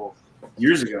novel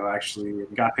years ago. Actually,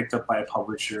 it got picked up by a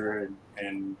publisher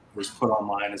and was put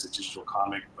online as a digital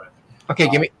comic. But okay,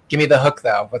 give me the hook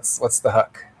though. What's the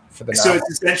hook for the novel? So it's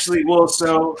essentially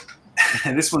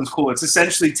this one's cool. It's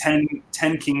essentially 10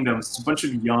 kingdoms. It's a bunch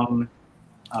of young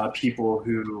people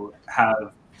who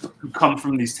come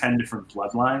from these 10 different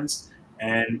bloodlines,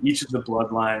 and each of the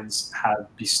bloodlines have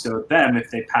bestowed them,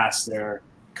 if they pass their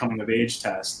coming of age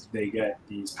test, they get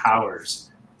these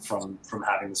powers from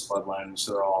having this bloodline.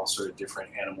 So they're all sort of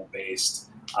different animal based,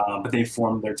 but they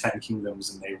formed their 10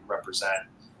 kingdoms, and they represent.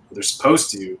 They're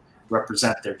supposed to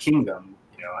represent their kingdom,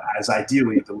 as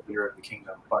ideally the leader of the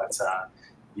kingdom. But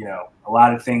a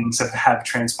lot of things have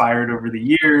transpired over the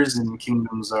years, and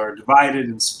kingdoms are divided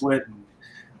and split, and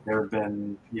there have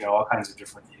been all kinds of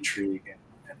different intrigue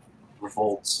and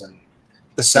revolts, and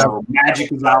so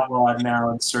magic is outlawed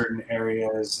now in certain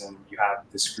areas, and you have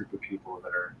this group of people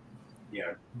that are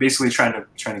basically trying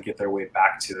to get their way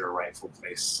back to their rightful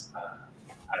place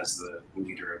as the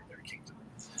leader of their kingdom.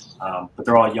 But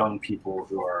they're all young people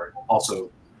who are also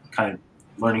kind of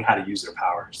learning how to use their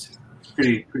powers.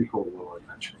 Pretty cool little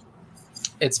adventure.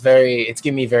 It's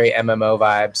giving me very MMO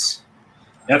vibes.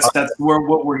 That's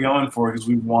what we're going for, because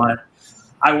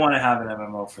I want to have an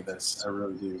MMO for this. I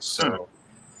really do. So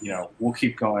we'll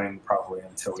keep going probably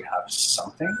until we have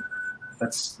something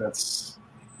that's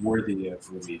worthy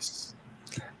of release.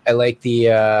 I like the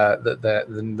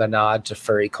nod to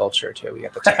furry culture too. We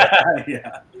got the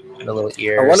yeah, the little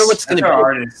ears. I wonder what's going to be.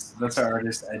 That's our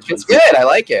artist. It's good. I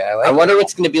like it. I wonder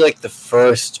what's going to be like the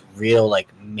first real like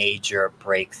major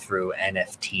breakthrough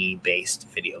NFT based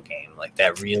video game, like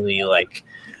that really like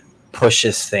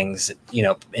pushes things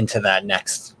into that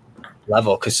next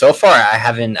level. Because so far I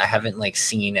haven't like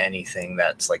seen anything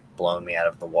that's like blown me out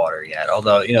of the water yet.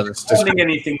 Although I don't think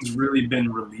anything's really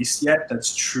been released yet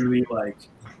that's truly like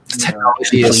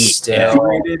technology is still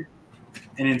integrated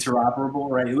and interoperable,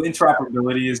 right?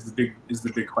 Interoperability is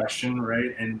the big question,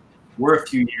 right? And we're a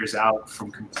few years out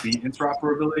from complete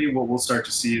interoperability. What we'll start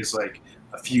to see is like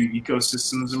a few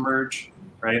ecosystems emerge,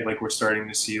 right? Like we're starting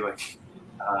to see like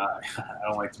I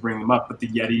don't like to bring them up, but the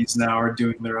Yetis now are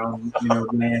doing their own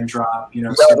land drop.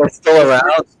 So they're still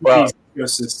around. These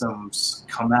ecosystems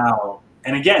come out,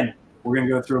 and again, we're going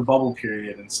to go through a bubble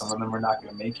period, and some of them are not going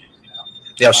to make it.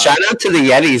 Yo, shout out to the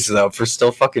Yetis though for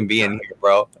still fucking being here,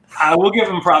 bro. I will give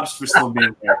them props for still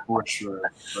being there for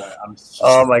sure. But I'm just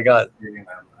oh my god, them.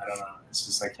 I don't know. It's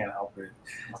just I can't help it.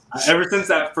 Ever since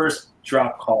that first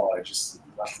drop call, I just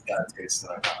left a bad taste in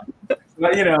my mouth.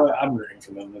 But I'm rooting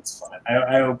for them. It's fine.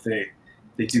 I hope they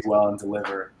do well and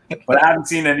deliver. But I haven't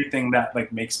seen anything that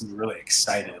like makes me really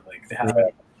excited. Like they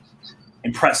haven't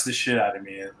impressed the shit out of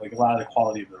me. Like a lot of the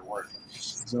quality of their work.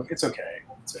 So it's okay.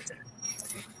 It's okay.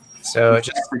 So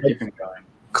just keeping going.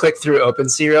 Click through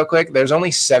OpenSea real quick. There's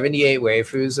only 78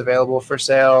 waifus available for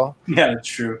sale. Yeah, that's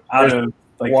true. Out of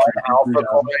like one alpha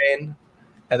coin,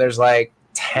 and there's like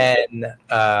 10.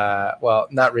 Well,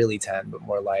 not really 10, but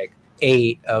more like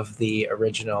 8 of the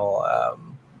original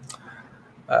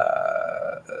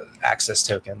access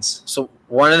tokens. So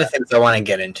one of the things I want to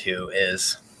get into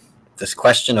is this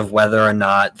question of whether or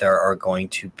not there are going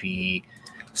to be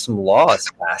some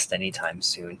laws passed anytime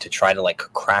soon to try to like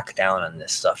crack down on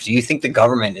this stuff. Do you think the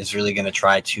government is really going to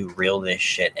try to reel this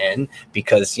shit in?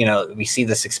 Because we see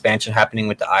this expansion happening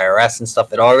with the IRS and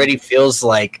stuff. It already feels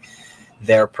like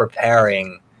they're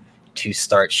preparing to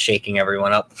start shaking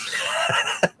everyone up.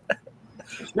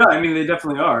 No, I mean they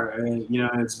definitely are. And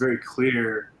it's very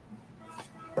clear.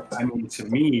 I mean, to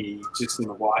me, just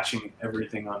in watching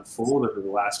everything unfold over the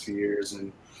last few years,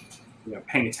 and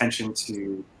paying attention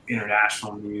to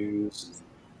international news,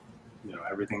 and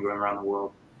everything going around the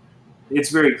world,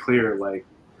 it's very clear like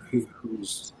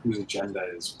whose agenda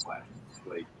is what.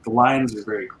 Like the lines are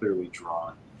very clearly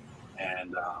drawn,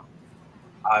 and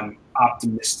I'm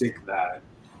optimistic that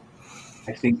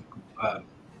I think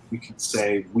we could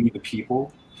say we the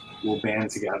people will band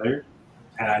together,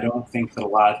 and I don't think that a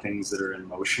lot of things that are in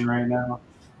motion right now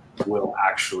will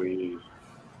actually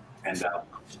end up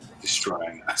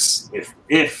destroying us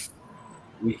if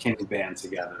we can band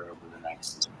together over the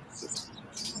next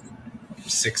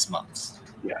 6 months.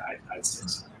 Yeah, I'd say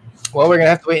so. Well, we're gonna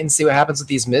have to wait and see what happens with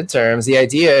these midterms. The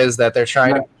idea is that they're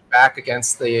trying to push back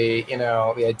against the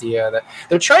idea that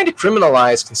they're trying to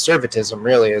criminalize conservatism.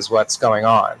 Really, is what's going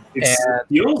on. It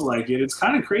feels like it. It's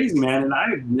kind of crazy, man. And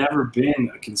I've never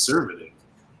been a conservative.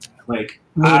 Like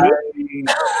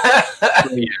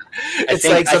it's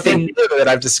like something new that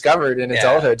I've discovered in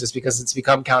adulthood, just because it's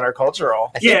become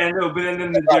countercultural. Yeah, no, but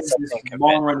then there's this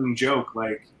long-running joke,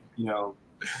 like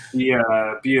be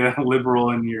a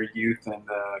liberal in your youth and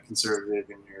conservative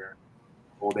in your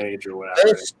old age or whatever.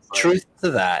 There's truth to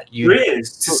that. There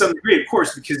is to some degree, of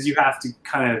course, because you have to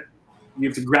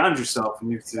ground yourself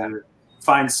and you have to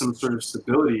find some sort of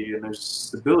stability, and there's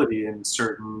stability in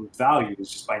certain values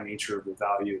just by nature of the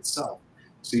value itself.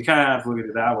 So you kind of have to look at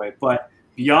it that way. But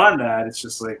beyond that, it's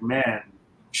just like, man,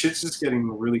 shit's just getting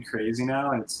really crazy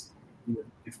now. And it's,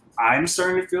 if I'm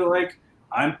starting to feel like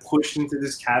I'm pushed into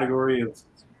this category of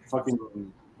fucking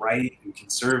right and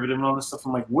conservative and all this stuff.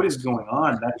 I'm like, what is going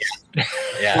on? That's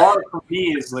Yeah. far from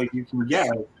me is like you can get.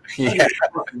 Yeah.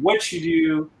 What you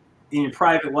do in your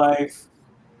private life,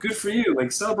 good for you.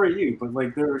 Like, celebrate you. But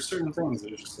like, there are certain things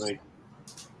that are just like,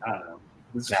 I don't know.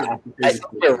 I think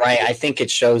you're right. I think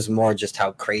it shows more just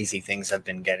how crazy things have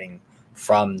been getting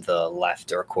from the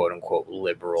left or quote unquote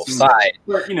liberal side.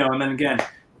 But, you know, and then again,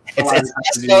 it's less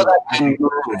so that we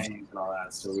moved. And all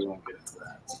that, so we won't get into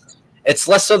that. So. It's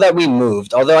less so that we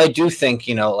moved, although I do think,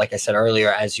 you know, like I said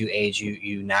earlier, as you age,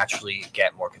 you naturally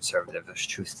get more conservative. There's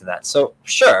truth to that. So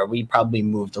sure, we probably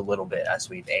moved a little bit as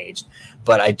we've aged,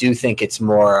 but I do think it's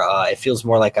more. It feels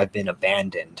more like I've been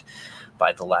abandoned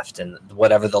by the left, and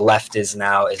whatever the left is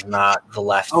now is not the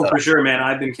left. Oh, for sure, man.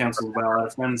 I've been canceled by a lot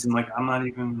of friends, and like I'm not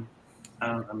even.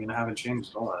 I haven't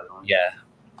changed at all. Yeah.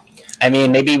 I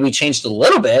mean, maybe we changed a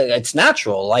little bit. It's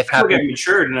natural. Life happens. I've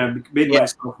matured, and I've made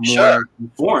myself more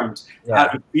informed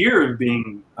out of fear of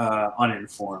being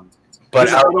uninformed. But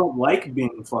I don't like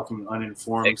being fucking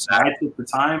uninformed. Exactly. So I took the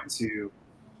time to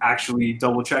actually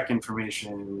double check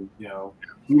information and, you know,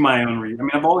 do my own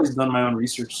I've always done my own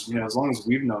research, you know, as long as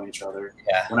we've known each other.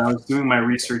 Yeah. When I was doing my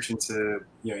research into,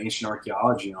 you know, ancient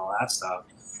archaeology and all that stuff,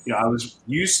 you know, I was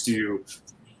used to,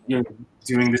 you know,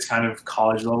 doing this kind of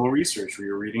college level research where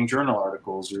you're reading journal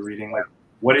articles, you're reading like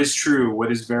what is true,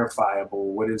 what is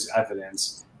verifiable, what is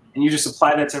evidence, and you just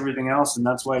apply that to everything else. And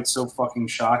that's why it's so fucking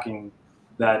shocking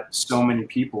that so many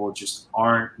people just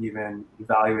aren't even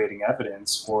evaluating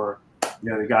evidence, or, you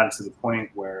know, they got to the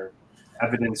point where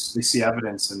they see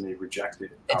evidence and they reject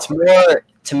it. It's more,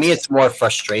 to me, it's more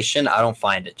frustration. I don't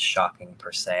find it shocking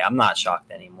per se. I'm not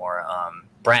shocked anymore.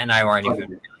 Brent and I weren't even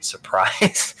really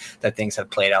surprised that things have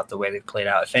played out the way they've played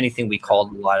out. If anything, we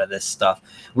called a lot of this stuff.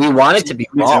 We wanted to be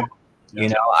wrong. You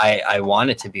know, I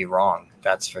wanted to be wrong.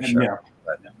 That's for sure. Yeah.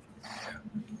 But,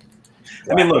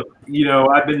 I mean, look, you know,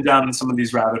 I've been down in some of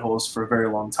these rabbit holes for a very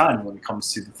long time when it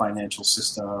comes to the financial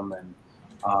system and,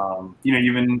 you know,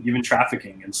 even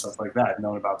trafficking and stuff like that. I've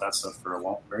known about that stuff for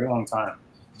a very long time.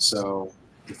 So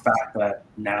the fact that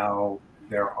now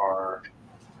there are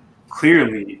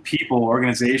clearly people,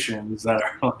 organizations that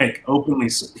are like openly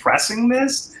suppressing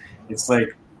this, it's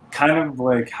like kind of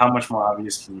like how much more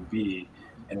obvious can you be,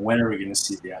 and when are we going to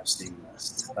see the Epstein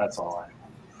list? That's always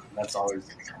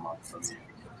going to come up for me.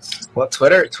 Well,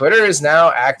 Twitter is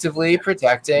now actively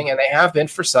protecting, and they have been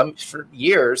for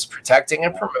years, protecting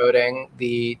and promoting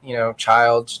the, you know,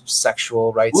 child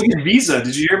sexual rights. Look at Visa.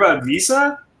 Did you hear about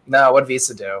Visa? No, what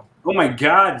Visa do? Oh my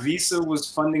God, Visa was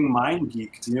funding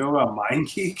MindGeek. Do you know about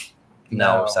MindGeek?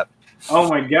 No. Oh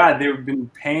my God, they've been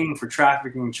paying for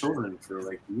trafficking children for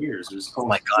like years. Oh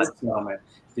my God.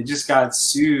 They just got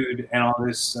sued, and all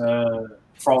this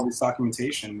for all this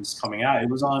documentation is coming out. It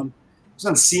was on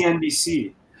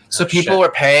CNBC. So people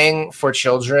were paying for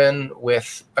children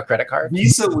with a credit card?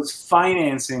 Visa was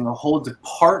financing a whole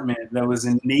department that was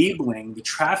enabling the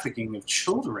trafficking of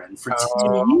children for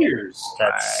 10 years.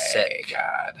 That's sick.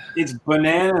 God. It's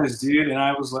bananas, dude. And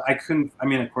I was like,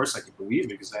 of course I could believe it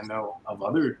because I know of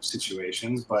other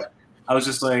situations, but I was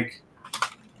just like,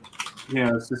 you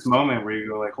know, it's this moment where you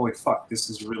go like, holy fuck, this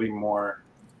is really more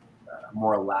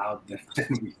allowed than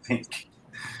we think.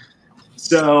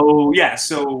 So, yeah,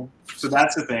 so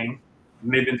that's the thing.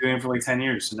 And they've been doing it for like 10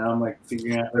 years. So now I'm like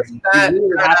figuring out, this is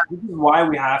why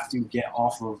we have to get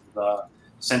off of the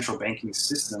central banking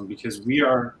system, because we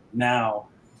are now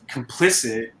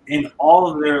complicit in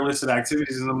all of their illicit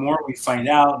activities. And the more we find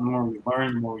out, the more we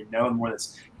learn, the more we know, the more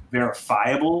that's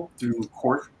verifiable through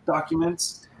court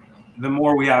documents, the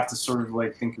more we have to sort of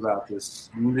like think about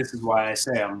this. And this is why I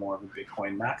say I'm more of a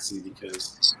Bitcoin maxi,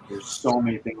 because there's so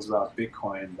many things about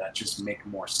Bitcoin that just make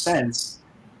more sense,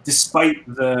 despite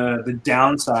the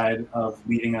downside of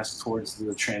leading us towards the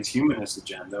transhumanist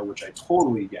agenda, which I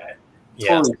totally get,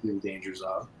 totally see the dangers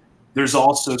of. There's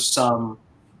also some,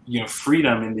 you know,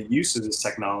 freedom in the use of this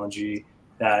technology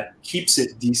that keeps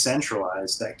it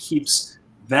decentralized, that keeps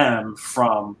them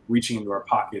from reaching into our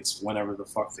pockets whenever the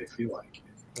fuck they feel like.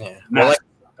 Yeah, well,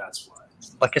 that's why.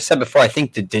 Like I said before, I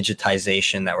think the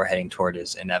digitization that we're heading toward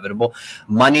is inevitable.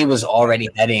 Money was already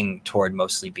heading toward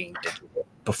mostly being digital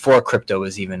before crypto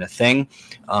was even a thing.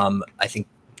 I think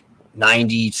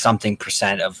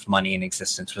 90-something% of money in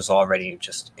existence was already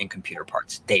just in computer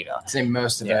parts, data. I'd say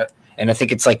most of it. And I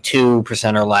think it's like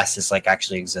 2% or less is like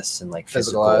actually exists in like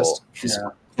physical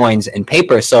coins and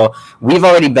paper. So we've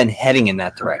already been heading in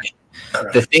that direction.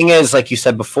 Right. The thing is, like you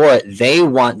said before, they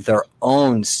want their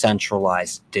own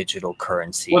centralized digital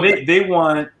currency. Well, they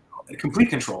want complete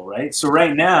control, right? So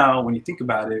right now, when you think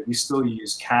about it, we still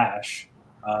use cash.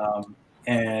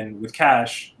 And with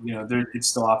cash, it's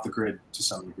still off the grid to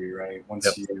some degree, right?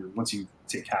 Once you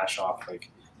take cash off, like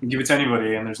you give it to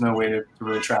anybody, and there's no way to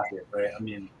really track it, right? I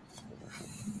mean,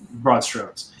 broad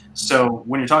strokes. So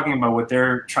when you're talking about what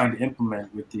they're trying to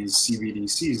implement with these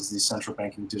CBDCs, these central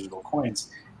banking digital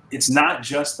coins, it's not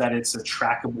just that it's a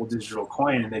trackable digital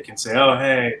coin and they can say, oh,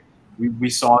 hey, we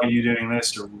saw you doing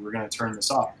this, or we're going to turn this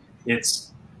off.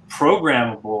 It's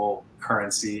programmable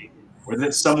currency where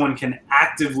that someone can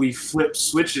actively flip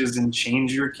switches and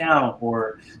change your account,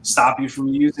 or stop you from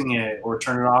using it, or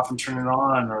turn it off and turn it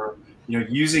on, or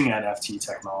using NFT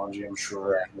technology. I'm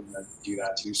sure they do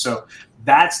that too. So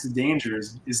that's the danger,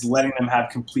 is letting them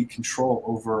have complete control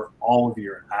over all of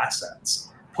your assets,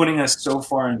 putting us so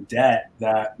far in debt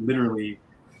that literally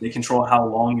they control how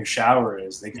long your shower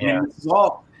is. This is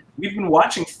all. We've been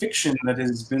watching fiction that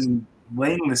has been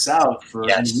laying this out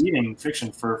and reading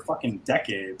fiction for fucking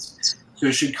decades. So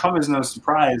it should come as no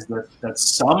surprise that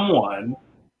someone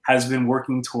has been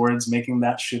working towards making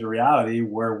that shit a reality,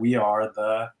 where we are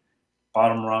the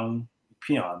bottom rung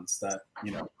peons that,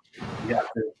 we have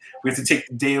to take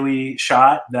the daily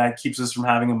shot that keeps us from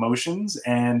having emotions,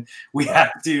 and we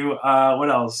have to,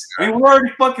 what else? I mean, we're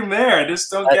already fucking there. I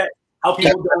just don't get how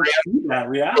people don't see that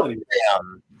reality.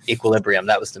 Equilibrium.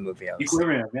 That was the movie.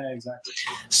 Equilibrium. Yeah, exactly.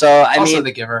 So also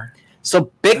The Giver.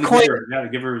 So Bitcoin. The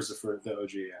Giver is the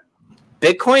OG. Yeah.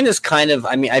 Bitcoin is kind of.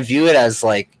 I mean, I view it as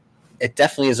like, it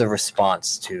definitely is a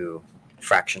response to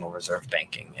fractional reserve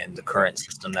banking and the current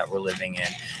system that we're living in.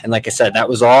 And like I said, that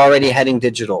was already heading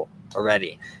digital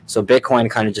already. So Bitcoin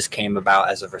kind of just came about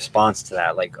as a response to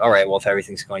that. Like, all right, well, if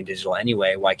everything's going digital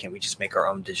anyway, why can't we just make our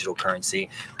own digital currency,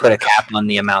 put a cap on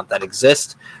the amount that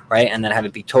exists, right? And then have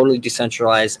it be totally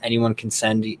decentralized. Anyone can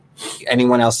send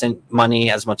anyone else in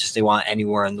money as much as they want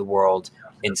anywhere in the world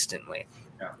instantly.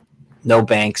 Yeah. No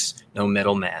banks, no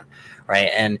middleman, right?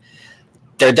 And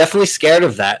they're definitely scared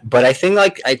of that, but I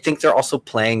think they're also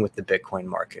playing with the Bitcoin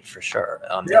market for sure.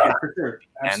 For sure,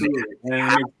 absolutely, and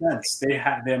it makes sense.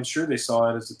 I'm sure they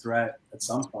saw it as a threat at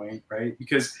some point, right?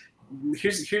 Because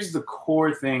here's the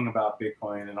core thing about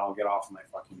Bitcoin, and I'll get off my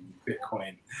fucking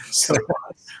Bitcoin.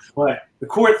 But the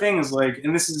core thing is like,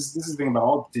 and this is the thing about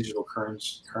all digital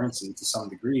currency to some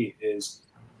degree, is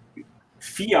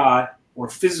fiat or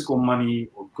physical money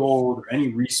or gold or any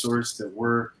resource that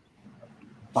we're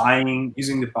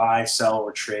using to buy, sell,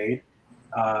 or trade,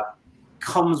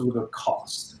 comes with a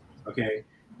cost. Okay,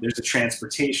 there's a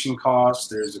transportation cost.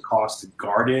 There's a cost to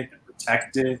guard it and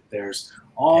protect it. There's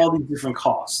all these different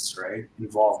costs, right,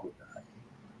 involved with that.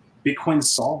 Bitcoin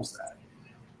solves that.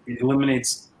 It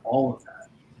eliminates all of that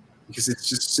because it's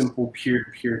just simple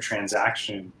peer-to-peer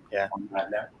transaction on that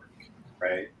network,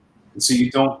 right? And so you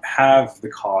don't have the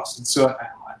cost. And so,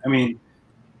 I mean,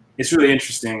 it's really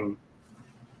interesting.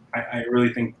 I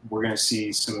really think we're going to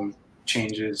see some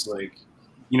changes. Like,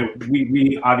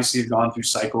 we obviously have gone through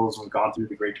cycles. We've gone through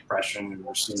the Great Depression, and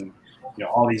we're seeing,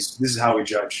 all these. This is how we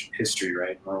judge history,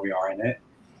 right? Where we are in it.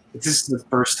 But this is the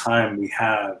first time we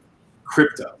have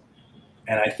crypto,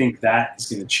 and I think that is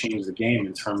going to change the game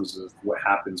in terms of what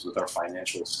happens with our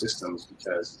financial systems,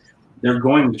 because they're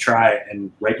going to try and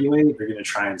regulate. They're going to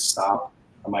try and stop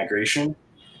a migration,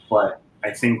 but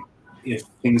I think if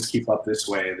things keep up this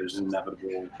way, there's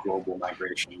inevitable global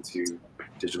migration to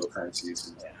digital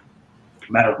currencies in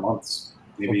a matter of months,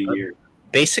 maybe a year.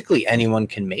 Basically, anyone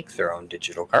can make their own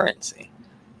digital currency.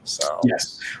 So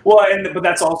yes, well, but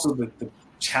that's also the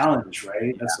challenge,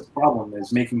 right? That's the problem,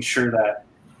 is making sure that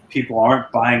people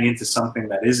aren't buying into something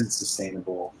that isn't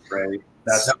sustainable, right?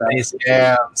 That's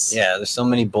scams. Yeah, there's so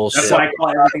many bullshit. That's why I call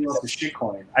everything else a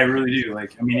shitcoin. I really do.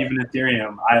 Like, I mean, even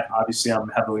Ethereum, I'm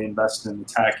heavily invested in the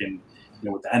tech and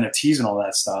with the NFTs and all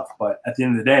that stuff. But at the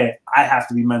end of the day, I have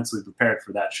to be mentally prepared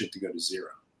for that shit to go to zero,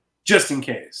 just in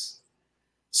case.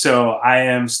 So I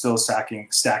am still stacking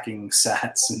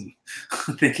sats and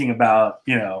thinking about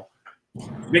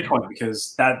Bitcoin,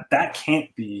 because that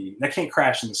can't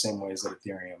crash in the same ways that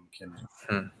Ethereum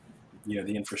can.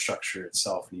 The infrastructure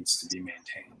itself needs to be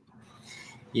maintained.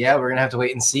 Yeah, we're gonna have to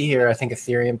wait and see here. I think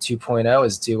Ethereum 2.0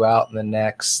 is due out in the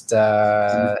next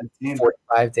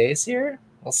 45 days here.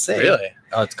 We'll see. Really?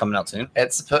 Oh, it's coming out soon. I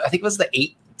think it was the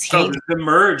 18th. So the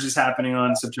merge is happening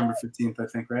on September 15th, I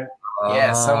think, right?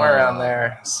 Yeah, somewhere around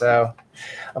there. So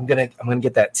I'm gonna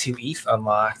get that 2 ETH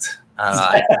unlocked.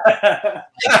 I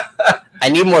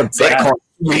need more Bitcoin.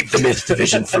 Sweep the Myth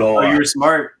Division floor. Oh, you were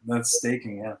smart. That's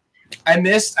staking, yeah. I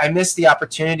missed the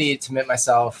opportunity to mint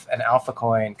myself an alpha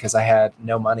coin because I had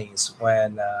no monies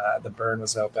when the burn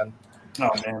was open. Oh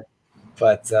man.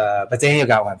 But Daniel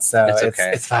got one, so it's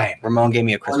okay. It's fine. Ramon gave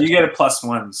me a Christmas. Well, you get a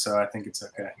 +1, so I think it's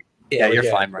okay. Yeah, you're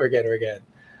fine, right? We're good.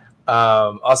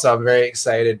 Also, I'm very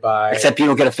excited by. Except you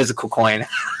don't get a physical coin.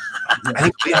 I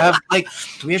think we have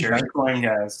coin,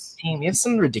 guys. We have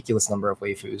some ridiculous number of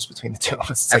waifus between the two of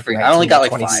us. I only got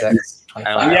like 26.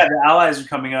 25. Yeah, the allies are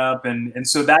coming up, and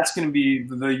so that's going to be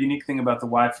the unique thing about the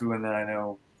waifu. And then I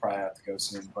know probably have to go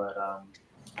soon, but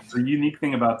the unique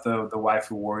thing about the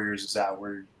waifu warriors is that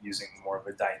we're using more of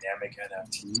a dynamic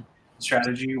NFT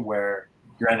strategy where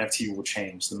your NFT will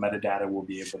change. The metadata will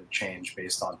be able to change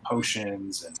based on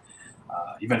potions and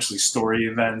eventually story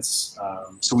events.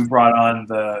 So we brought on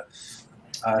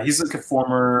he's like a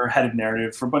former head of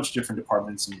narrative for a bunch of different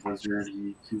departments in Blizzard.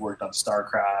 He worked on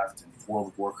StarCraft and World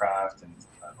of Warcraft and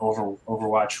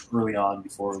Overwatch early on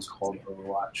before it was called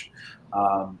Overwatch.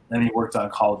 Then he worked on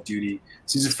Call of Duty.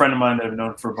 So he's a friend of mine that I've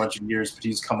known for a bunch of years, but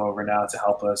he's come over now to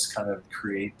help us kind of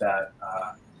create that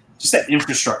just that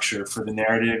infrastructure for the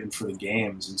narrative and for the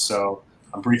games. And so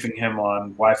I'm briefing him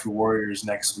on Waifu Warriors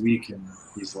next week, and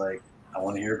he's like, I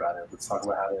want to hear about it. Let's talk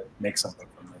about how to make something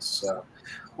from this. So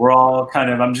we're all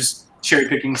I'm just cherry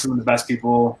picking some of the best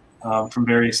people from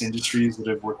various industries that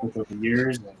I've worked with over the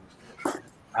years and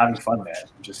having fun, man.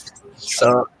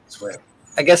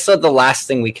 I guess the last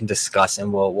thing we can discuss,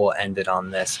 and we'll end it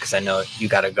on this because I know you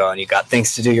got to go and you got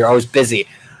things to do. You're always busy.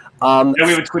 And we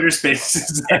have a Twitter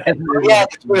Spaces.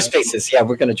 Twitter Spaces. Yeah,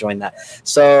 we're going to join that.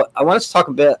 So I wanted to talk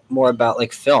a bit more about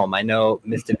like film. I know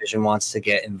Myth Division wants to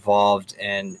get involved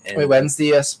in Wait, when's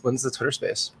the Twitter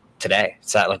Space? Today.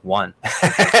 It's at like 1.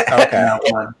 Okay.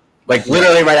 Like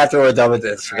literally right after we're done with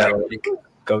this, we gotta like,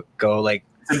 go like.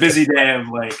 It's a busy day of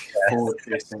like forward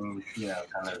facing,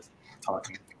 kind of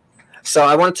talking. So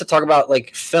I wanted to talk about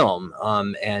like film,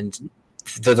 and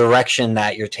the direction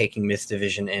that you're taking Myth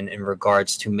Division in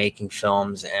regards to making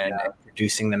films and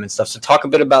producing them and stuff. So talk a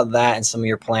bit about that and some of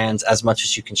your plans, as much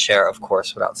as you can share, of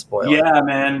course, without spoiling. Yeah,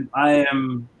 man,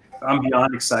 I'm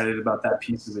beyond excited about that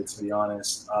piece of it, to be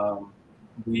honest. I've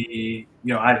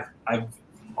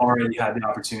already had the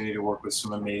opportunity to work with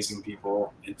some amazing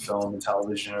people in film and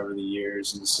television over the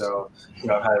years, and so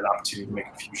I've had an opportunity to make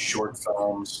a few short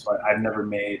films, but I've never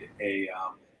made a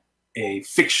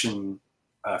fiction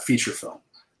feature film.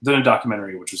 Done a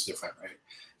documentary, which was different, right?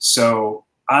 So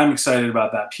I'm excited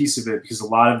about that piece of it because a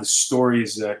lot of the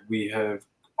stories that we have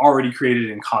already created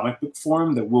in comic book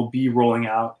form that we'll be rolling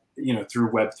out,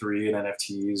 through Web3 and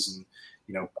NFTs and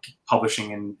publishing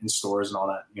in stores and all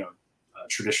that,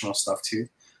 traditional stuff too.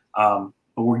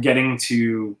 But we're getting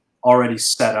to already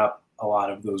set up a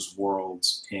lot of those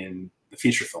worlds in the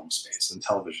feature film space and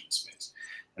television space.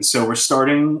 And so we're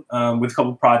starting with a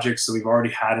couple projects that we've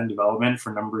already had in development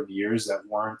for a number of years that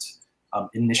weren't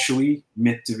initially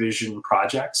Myth Division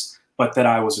projects, but that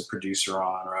I was a producer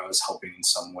on or I was helping in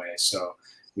some way. So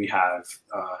we have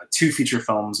 2 feature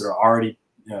films that are already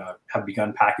have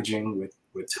begun packaging with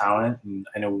talent. And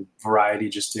I know Variety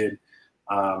just did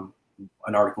an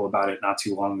article about it not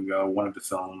too long ago, one of the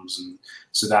films. And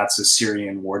so that's a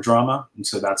Syrian war drama. And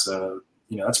so that's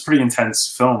that's a pretty intense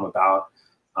film about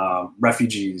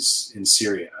refugees in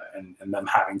Syria and them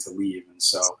having to leave. And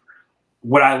so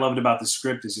what I loved about the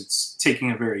script is it's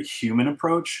taking a very human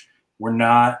approach. We're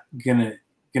not gonna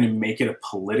make it a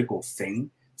political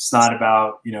thing. It's not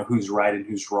about who's right and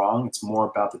who's wrong. It's more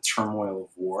about the turmoil of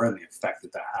war and the effect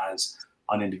that has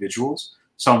on individuals.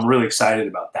 So I'm really excited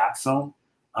about that film.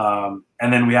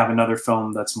 And then we have another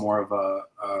film that's more of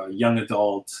a young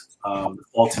adult,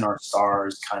 Fault in Our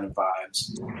Stars kind of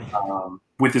vibes,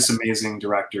 with this amazing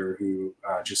director who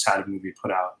just had a movie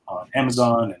put out on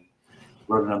Amazon and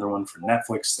wrote another one for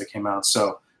Netflix that came out.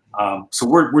 So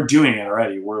we're doing it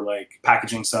already. We're like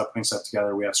packaging stuff, putting stuff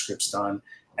together. We have scripts done,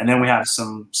 and then we have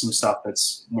some stuff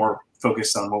that's more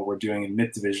focused on what we're doing in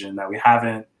Myth Division that we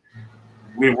haven't.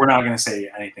 We're not going to say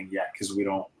anything yet because we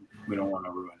don't want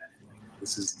to ruin anything.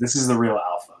 This is the real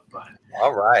alpha. But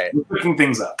all right, we're cooking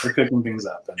things up. And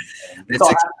it's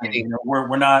all happening.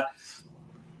 We're not.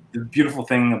 The beautiful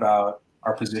thing about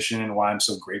our position and why I'm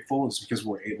so grateful is because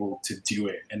we're able to do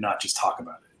it and not just talk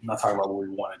about it, not talk about what we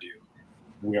want to do.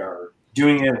 We are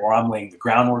doing it, or I'm laying the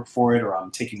groundwork for it, or I'm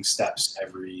taking steps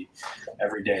every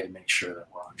day to make sure that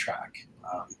we're on track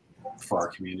for our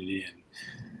community and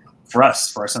for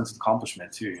us, for our sense of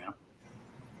accomplishment too.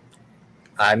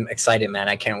 I'm excited, man.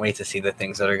 I can't wait to see the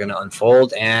things that are going to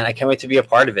unfold, and I can't wait to be a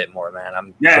part of it more,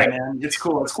 man. Man. It's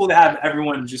cool. It's cool to have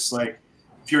everyone just like,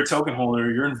 if you're a token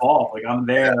holder, you're involved. Like I'm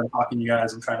there, I'm talking to you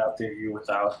guys, I'm trying to update you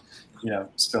without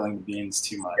spilling the beans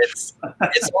too much.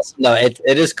 It's also, no, it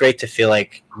is great to feel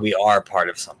like we are part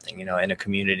of something, in a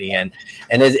community, and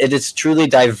it is truly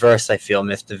diverse. I feel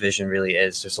Myth Division really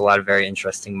is. There's a lot of very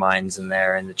interesting minds in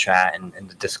there, in the chat and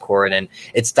the Discord, and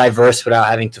it's diverse without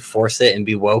having to force it and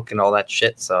be woke and all that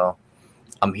shit. So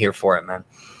I'm here for it, man.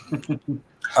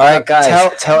 All right,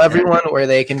 guys. Tell everyone where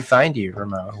they can find you,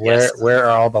 Ramon. Where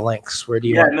are all the links? Where do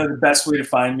you want? The best way to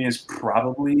find me is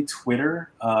probably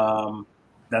Twitter.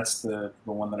 That's the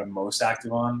one that I'm most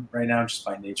active on right now, just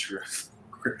by nature of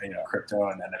crypto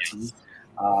and NFTs.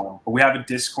 But we have a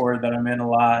Discord that I'm in a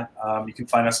lot. You can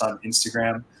find us on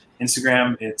Instagram.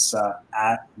 It's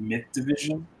at Myth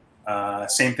Division.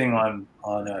 Same thing on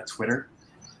Twitter.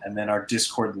 And then our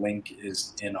Discord link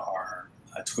is in our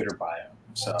Twitter bio.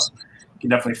 So you can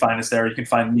definitely find us there. You can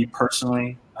find me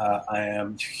personally.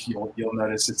 You'll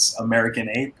notice it's American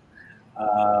Ape.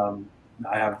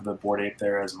 I have the Bored Ape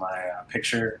there as my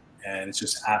picture, and it's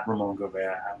just at Ramón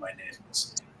Govea, at my name.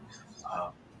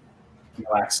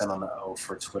 No accent on the O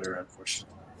for Twitter,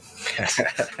 unfortunately.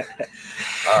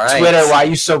 All right. Twitter, why are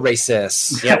you so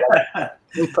racist? Yeah,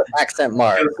 we put accent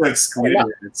mark.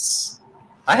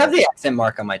 I have the accent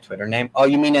mark on my Twitter name. Oh,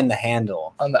 you mean in the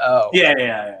handle? On the O.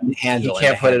 Yeah. The handle. You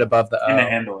can't put it above the O. In the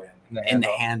handle, yeah. In the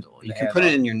handle. You can put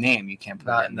it in your name. You can't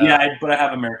put it in the... Yeah, but I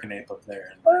have American Ape up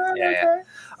there. Yeah.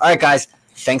 All right, guys.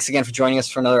 Thanks again for joining us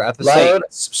for another episode. Like,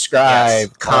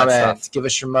 subscribe, comment, give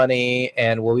us your money,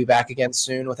 and we'll be back again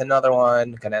soon with another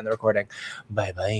one. Gonna end the recording. Bye-bye.